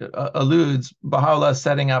Catherine alludes, Baha'u'llah is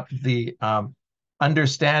setting up the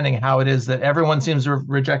understanding how it is that everyone seems to have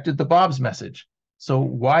rejected the Bab's message. So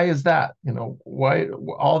why is that? Why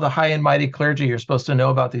all the high and mighty clergy are supposed to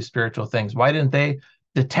know about these spiritual things? Why didn't they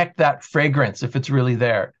detect that fragrance if it's really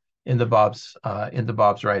there in the Bab's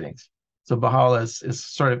writings? So Baha'u'llah is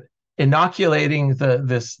sort of inoculating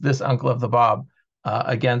this uncle of the Bab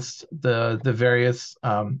against the various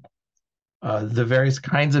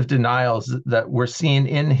kinds of denials that were seen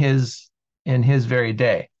in his very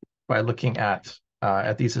day by looking at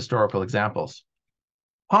these historical examples.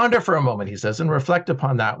 Ponder for a moment, he says, and reflect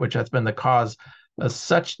upon that which hath been the cause of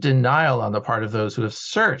such denial on the part of those who have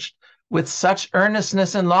searched with such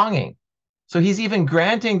earnestness and longing. So he's even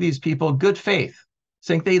granting these people good faith,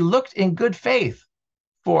 saying they looked in good faith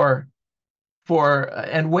for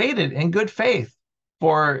and waited in good faith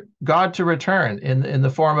for God to return in the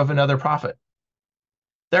form of another prophet.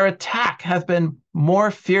 Their attack hath been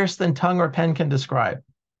more fierce than tongue or pen can describe.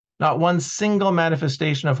 Not one single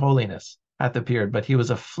manifestation of holiness hath appeared, but he was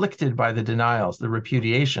afflicted by the denials, the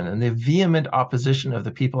repudiation, and the vehement opposition of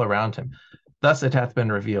the people around him. Thus it hath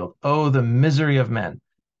been revealed, oh, the misery of men!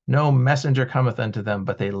 No messenger cometh unto them,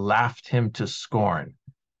 but they laughed him to scorn.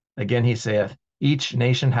 Again he saith, each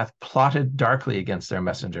nation hath plotted darkly against their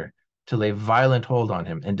messenger, to lay violent hold on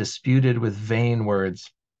him, and disputed with vain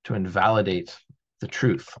words to invalidate the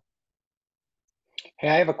truth. Hey,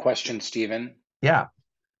 I have a question, Stephen. Yeah.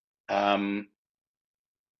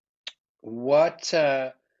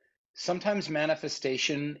 Sometimes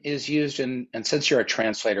manifestation is used, and since you're a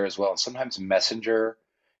translator as well, sometimes messenger.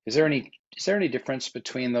 Is there any difference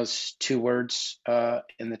between those two words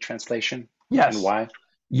in the translation? Yes. And why?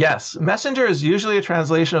 Yes. Messenger is usually a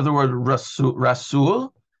translation of the word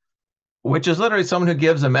rasul, which is literally someone who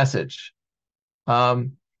gives a message.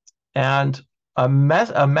 And a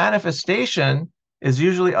manifestation is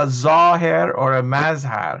usually a zahir or a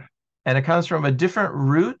mazhar, and it comes from a different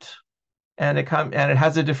root, and it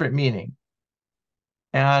has a different meaning.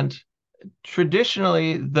 And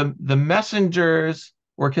traditionally, the messengers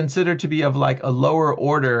were considered to be of like a lower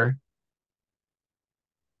order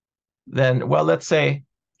than, well, let's say,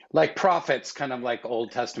 like prophets, kind of like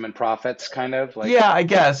Old Testament prophets, kind of like, yeah, I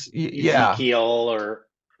guess, yeah, Ezekiel or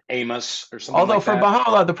Amos or something. Although like for that.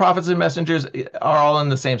 Baha'u'llah, the prophets and messengers are all in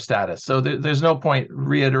the same status. So there's no point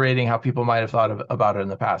reiterating how people might have thought about it in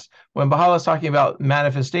the past. When Baha'u'llah is talking about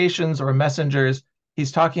manifestations or messengers,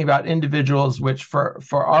 he's talking about individuals which for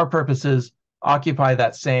our purposes occupy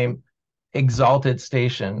that same exalted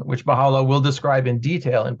station, which Baha'u'llah will describe in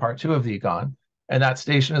detail in part 2 of the Iqan. And that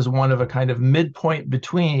station is one of a kind of midpoint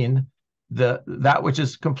between that which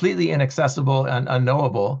is completely inaccessible and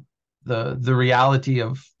unknowable, the reality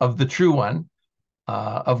of the true one,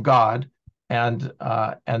 of God, and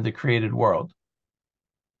the created world.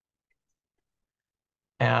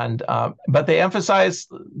 And but they emphasize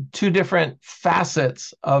two different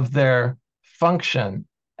facets of their function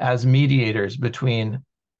as mediators between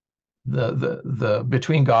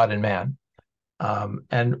between God and man.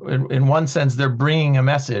 And in one sense, they're bringing a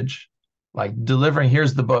message, like delivering,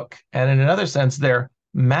 here's the book. And in another sense, they're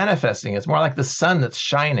manifesting. It's more like the sun that's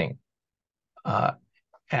shining.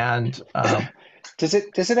 Does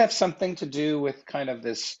it have something to do with kind of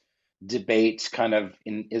this debate kind of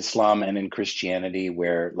in Islam and in Christianity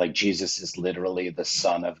where like Jesus is literally the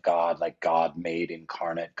Son of God, like God made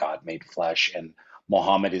incarnate, God made flesh, and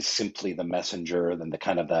Muhammad is simply the messenger, then the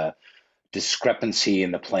kind of the discrepancy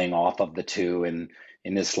in the playing off of the two, and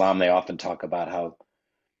in Islam, they often talk about how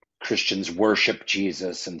Christians worship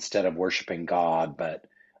Jesus instead of worshiping God, but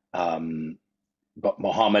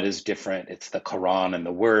Muhammad is different. It's the Quran and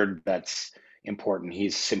the word that's important.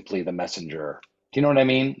 He's simply the messenger. Do you know what I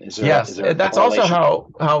mean? Is Yes, there a that's also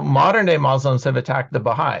correlation? how modern day Muslims have attacked the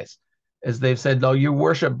Baha'is, is they've said, no, you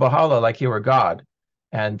worship Baha'u'llah like you were God.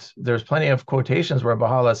 And there's plenty of quotations where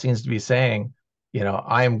Baha'u'llah seems to be saying,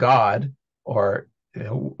 I am God, or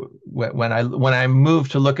when I move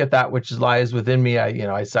to look at that which lies within me,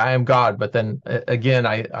 I say I am God, but then again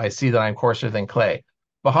I see that I'm coarser than clay.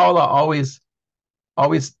 Baha'u'llah always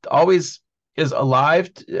is alive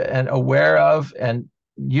and aware of, and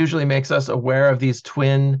usually makes us aware of these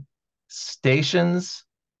twin stations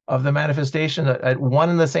of the manifestation. At one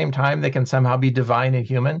and the same time, they can somehow be divine and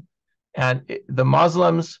human. And the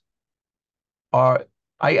Muslims are,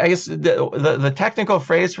 I guess the technical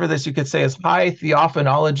phrase for this, you could say, is high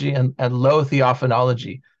theophanology and low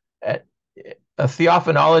theophanology. A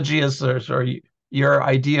theophanology is sort of your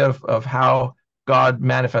idea of how God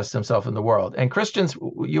manifests himself in the world. And Christians,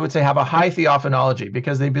 you would say, have a high theophanology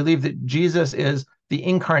because they believe that Jesus is the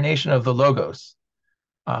incarnation of the Logos.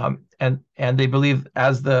 And they believe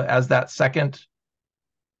as that second,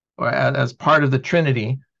 or as part of the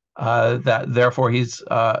Trinity, that therefore he's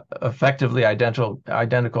effectively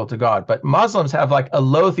identical to God. But Muslims have like a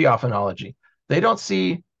low theophanology. They don't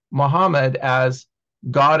see Muhammad as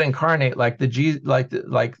God incarnate like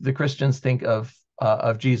the Christians think of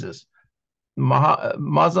Jesus.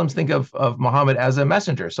 Muslims think of Muhammad as a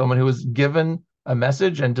messenger, someone who was given a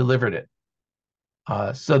message and delivered it.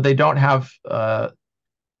 So they don't have,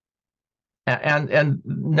 and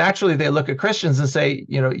naturally they look at Christians and say,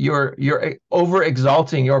 you're over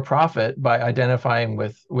exalting your prophet by identifying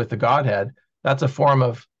with the Godhead. That's a form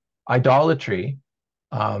of idolatry,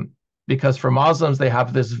 because for Muslims they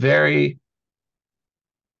have this very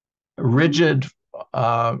rigid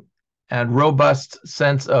and robust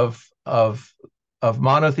sense of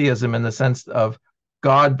monotheism, in the sense of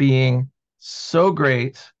God being so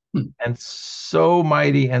great and so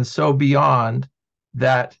mighty and so beyond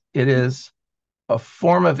that it is a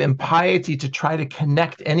form of impiety to try to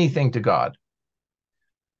connect anything to God.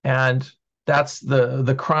 And that's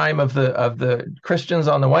the crime of the Christians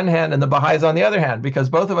on the one hand and the Baha'is on the other hand, because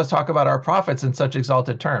both of us talk about our prophets in such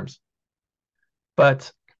exalted terms.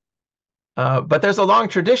 But there's a long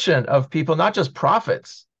tradition of people, not just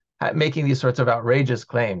prophets, making these sorts of outrageous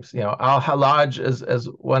claims. Al-Hallaj is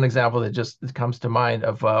one example that just comes to mind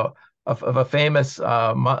of a famous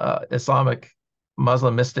Islamic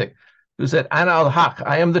Muslim mystic who said, "Ana al-Haq,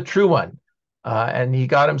 I am the true one," and he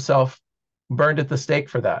got himself burned at the stake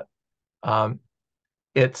for that. And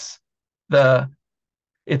as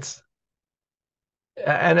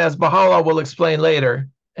Baha'u'llah will explain later,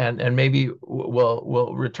 and maybe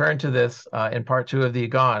we'll return to this in part 2 of the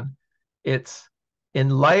Iqan, it's in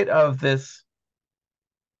light of the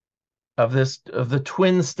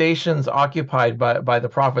twin stations occupied by the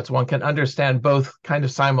prophets, one can understand both kind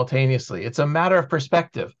of simultaneously. It's a matter of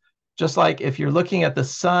perspective. Just like if you're looking at the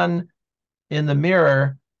sun in the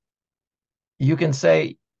mirror, you can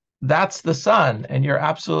say that's the sun and you're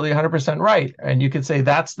absolutely 100% right, and you can say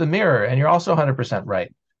that's the mirror and you're also 100%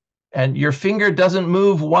 right. And your finger doesn't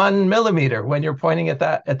move 1 millimeter when you're pointing at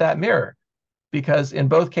that mirror, because in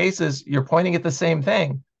both cases you're pointing at the same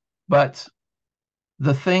thing, but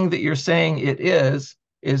the thing that you're saying it is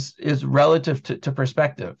relative to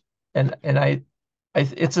perspective. And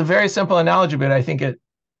it's a very simple analogy, but I think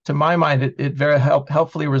to my mind, it very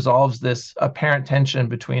helpfully resolves this apparent tension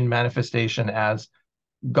between manifestation as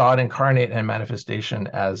God incarnate and manifestation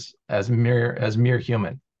as mere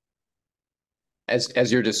human.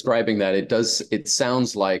 As you're describing that, it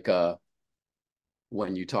sounds like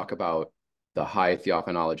when you talk about the high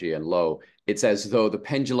theophanology and low, it's as though the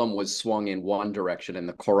pendulum was swung in one direction and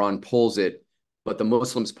the Quran pulls it, but the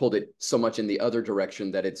Muslims pulled it so much in the other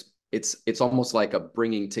direction that it's almost like a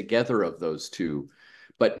bringing together of those two,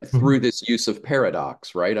 but through this use of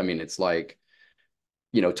paradox, right? I mean, it's like,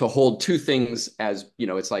 to hold two things as,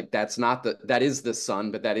 it's like that is the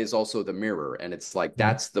sun, but that is also the mirror, and it's like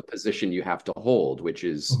that's the position you have to hold, which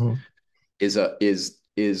is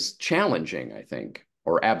challenging, I think,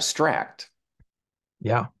 or abstract.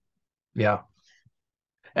 Yeah.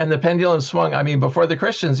 And the pendulum swung. I mean, before the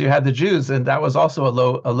Christians, you had the Jews, and that was also a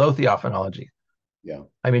low theophanology. Yeah.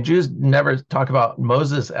 I mean, Jews never talk about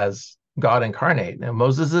Moses as God incarnate. Now,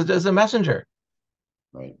 Moses is a messenger.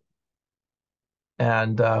 Right.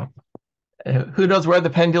 And who knows where the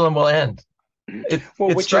pendulum will end?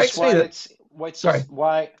 One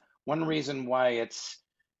reason why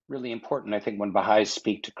really important, I think, when Baha'is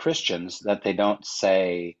speak to Christians, that they don't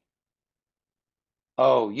say,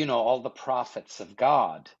 oh, you know, all the prophets of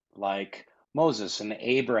God, like Moses and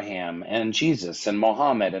Abraham and Jesus and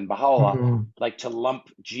Muhammad and Baha'u'llah. Like, to lump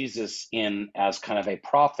Jesus in as kind of a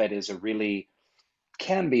prophet is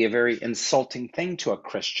can be a very insulting thing to a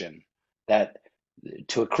Christian. That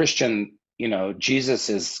to a Christian, you know, Jesus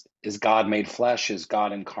is God made flesh, is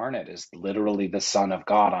God incarnate, is literally the Son of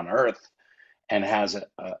God on earth, and has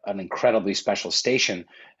an incredibly special station.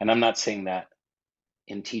 And I'm not saying that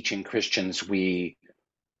in teaching Christians we,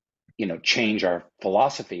 you know, change our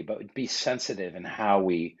philosophy, but be sensitive in how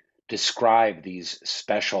we describe these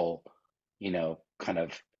special, you know, kind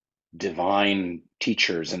of divine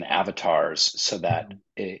teachers and avatars, so that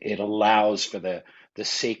it allows for the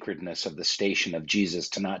sacredness of the station of Jesus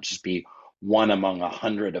to not just be one among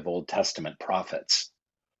 100 of Old Testament prophets.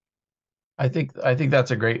 I think that's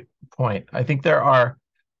a great point. I think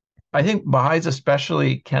Baha'is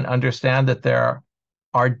especially can understand that there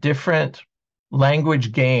are different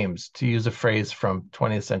language games, to use a phrase from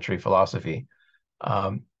 20th century philosophy,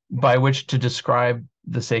 by which to describe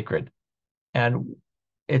the sacred. And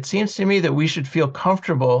it seems to me that we should feel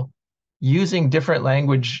comfortable using different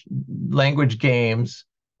language games,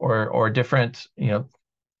 or different, you know,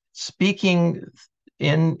 speaking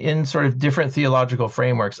in sort of different theological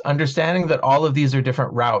frameworks, understanding that all of these are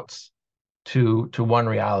different routes to one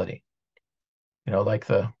reality. You know, like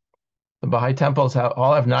the Baha'i temples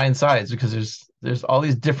all have 9 sides, because there's all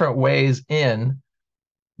these different ways in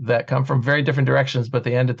that come from very different directions, but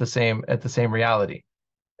they end at the same reality.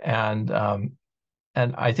 And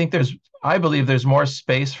I believe there's more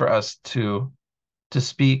space for us to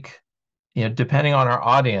speak, you know, depending on our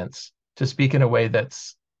audience, to speak in a way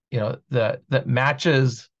that's, you know, that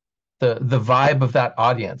matches the vibe of that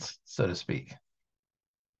audience, so to speak.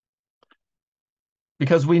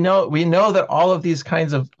 Because we know that all of these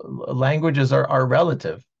kinds of languages are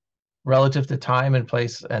relative to time and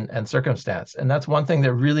place and circumstance. And that's one thing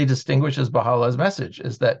that really distinguishes Baha'u'llah's message,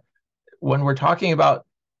 is that when we're talking about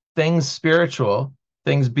things spiritual,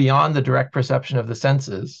 things beyond the direct perception of the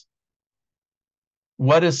senses,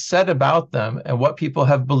 what is said about them and what people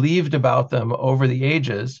have believed about them over the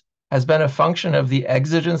ages has been a function of the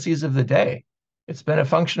exigencies of the day. It's been a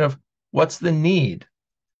function of what's the need.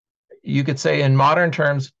 You could say in modern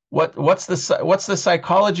terms, what's the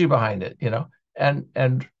psychology behind it, you know,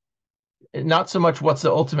 and not so much what's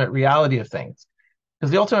the ultimate reality of things, because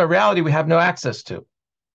the ultimate reality we have no access to.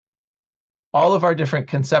 All of our different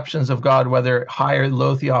conceptions of God, whether high or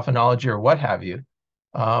low theophanology or what have you,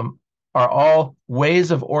 are all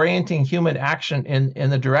ways of orienting human action in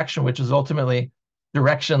the direction which is ultimately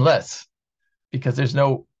directionless, because there's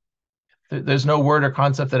no word or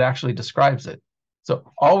concept that actually describes it.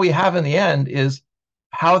 So all we have in the end is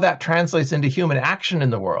how that translates into human action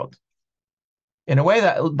in the world, in a way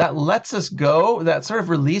that lets us go, that sort of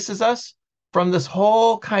releases us from this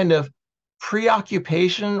whole kind of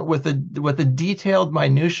preoccupation with the detailed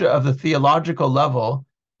minutia of the theological level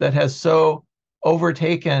that has so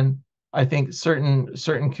overtaken, I think,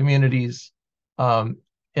 certain communities in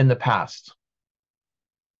the past.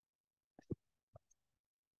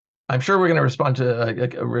 I'm sure we're going to respond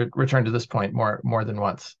to return to this point more than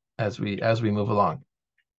once as we move along.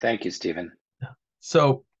 Thank you, Stephen.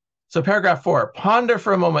 So paragraph 4: ponder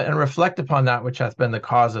for a moment and reflect upon that which hath been the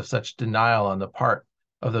cause of such denial on the part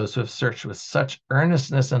of those who have searched with such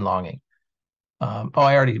earnestness and longing. I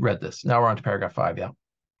already read this. Now we're on to paragraph 5. Yeah.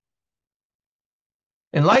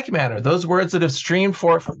 In like manner, those words that have streamed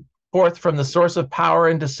forth from the source of power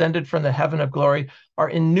and descended from the heaven of glory are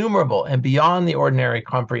innumerable and beyond the ordinary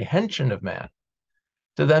comprehension of man.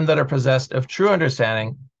 To them that are possessed of true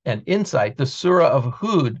understanding and insight, the surah of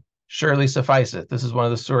Hud surely sufficeth. This is one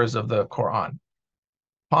of the surahs of the Quran.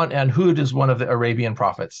 And Hud is one of the Arabian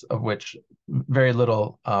prophets, of which very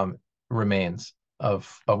little remains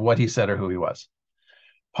of what he said or who he was.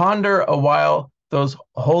 Ponder a while those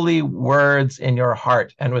holy words in your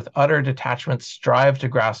heart, and with utter detachment strive to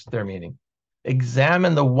grasp their meaning.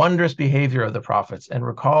 Examine the wondrous behavior of the prophets, and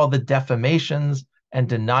recall the defamations and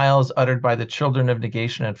denials uttered by the children of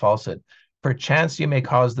negation and falsehood. Perchance you may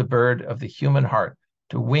cause the bird of the human heart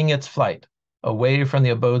to wing its flight away from the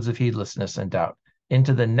abodes of heedlessness and doubt,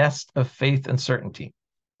 into the nest of faith and certainty,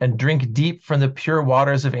 and drink deep from the pure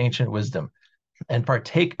waters of ancient wisdom, and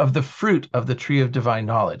partake of the fruit of the tree of divine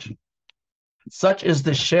knowledge. Such is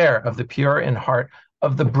the share of the pure in heart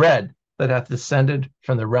of the bread that hath descended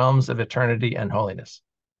from the realms of eternity and holiness.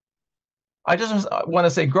 I just want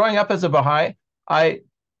to say, growing up as a Baha'i, I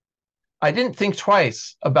didn't think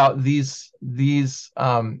twice about these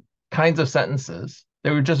kinds of sentences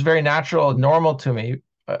They were just very natural, normal to me.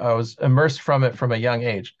 I was immersed from it from a young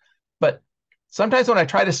age. But sometimes when I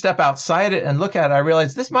try to step outside it and look at it, I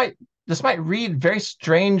realize this might read very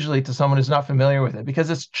strangely to someone who's not familiar with it, because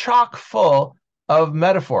it's chock full of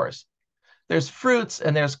metaphors. There's fruits,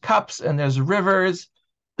 and there's cups, and there's rivers,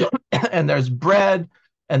 and there's bread,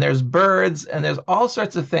 and there's birds, and there's all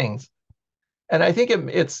sorts of things. And I think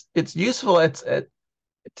it's useful to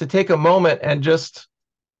take a moment and just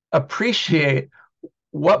appreciate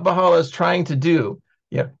what Baha'u'llah is trying to do.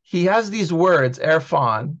 Yeah, he has these words: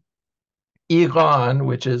 Irfan, Iqan,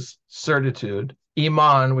 which is certitude,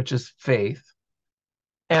 Iman, which is faith.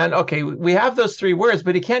 And okay, we have those three words,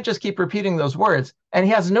 but he can't just keep repeating those words. And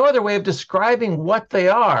he has no other way of describing what they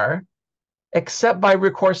are except by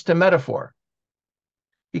recourse to metaphor.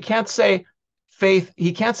 He can't say faith,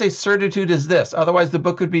 he can't say certitude is this, otherwise the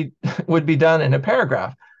book would be done in a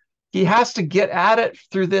paragraph. He has to get at it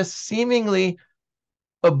through this seemingly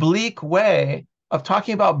oblique way of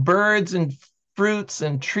talking about birds and fruits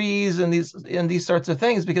and trees and these sorts of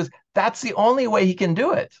things, because that's the only way he can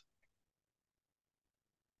do it.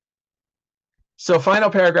 So, final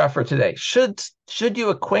paragraph for today. Should you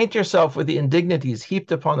acquaint yourself with the indignities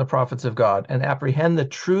heaped upon the prophets of God and apprehend the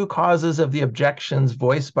true causes of the objections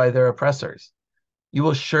voiced by their oppressors, you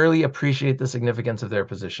will surely appreciate the significance of their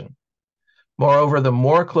position. Moreover, the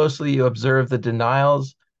more closely you observe the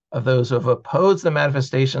denials of those who have opposed the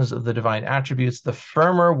manifestations of the divine attributes, the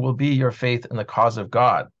firmer will be your faith in the cause of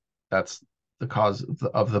God. That's the cause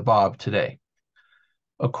of the Bab today.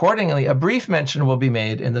 Accordingly, a brief mention will be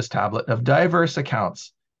made in this tablet of diverse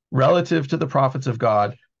accounts relative to the prophets of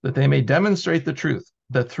God, that they may demonstrate the truth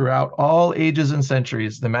that throughout all ages and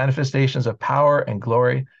centuries, the manifestations of power and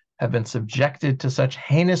glory have been subjected to such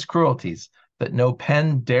heinous cruelties that no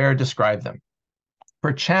pen dare describe them.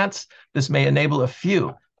 Perchance this may enable a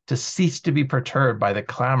few to cease to be perturbed by the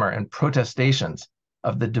clamor and protestations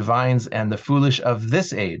of the divines and the foolish of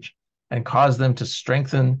this age, and cause them to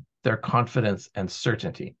strengthen their confidence and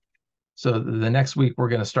certainty. So the next week we're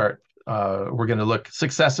going to look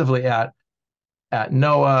successively at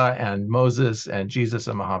Noah and Moses and Jesus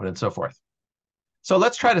and Muhammad and so forth. So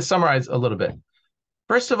let's try to summarize a little bit.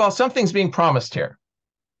 First of all, something's being promised here: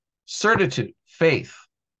 certitude, faith,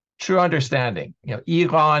 true understanding,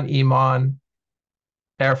 Iqan, Iman,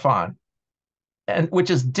 Irfan, and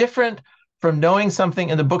which is different from knowing something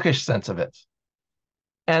in the bookish sense of it.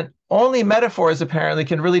 And only metaphors apparently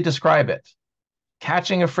can really describe it.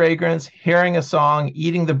 Catching a fragrance, hearing a song,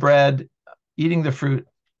 eating the bread, eating the fruit,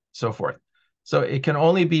 so forth. So it can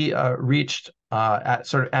only be reached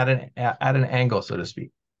at an angle, so to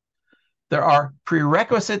speak. There are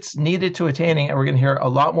prerequisites needed to attaining, and we're going to hear a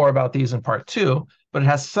lot more about these in part 2, but it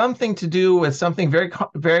has something to do with something very,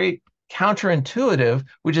 very counterintuitive,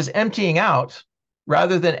 which is emptying out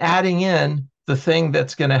rather than adding in the thing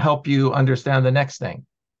that's going to help you understand the next thing.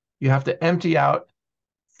 You have to empty out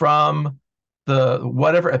from the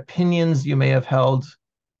whatever opinions you may have held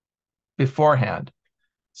beforehand.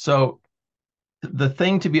 So the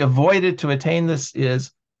thing to be avoided to attain this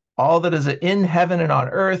is all that is in heaven and on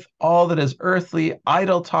earth, all that is earthly,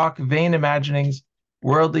 idle talk, vain imaginings,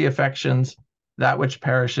 worldly affections, that which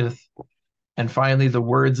perisheth, and finally the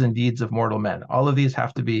words and deeds of mortal men. All of these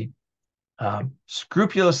have to be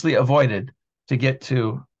scrupulously avoided to get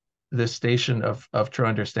to this station of true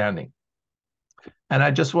understanding. And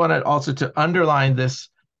I just wanted also to underline this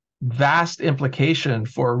vast implication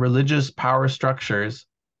for religious power structures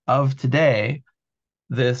of today,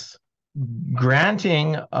 this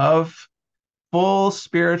granting of full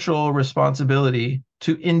spiritual responsibility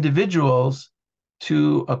to individuals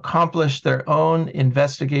to accomplish their own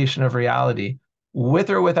investigation of reality, with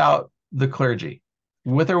or without the clergy,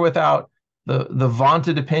 with or without the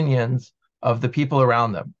vaunted opinions of the people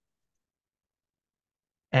around them.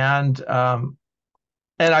 And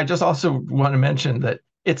I just also want to mention that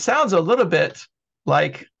it sounds a little bit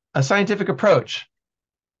like a scientific approach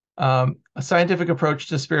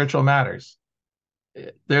to spiritual matters.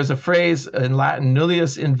 There's a phrase in Latin,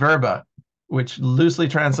 nullius in verba, which loosely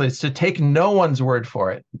translates to take no one's word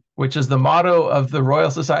for it, which is the motto of the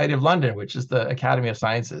Royal Society of London, which is the Academy of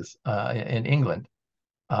Sciences in England.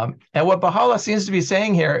 And what Baha'u'llah seems to be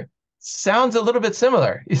saying here sounds a little bit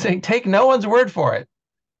similar. He's saying, take no one's word for it.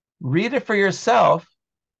 Read it for yourself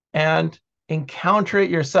and encounter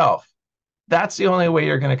it yourself. That's the only way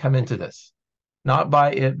you're going to come into this, not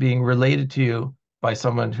by it being related to you by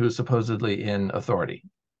someone who's supposedly in authority.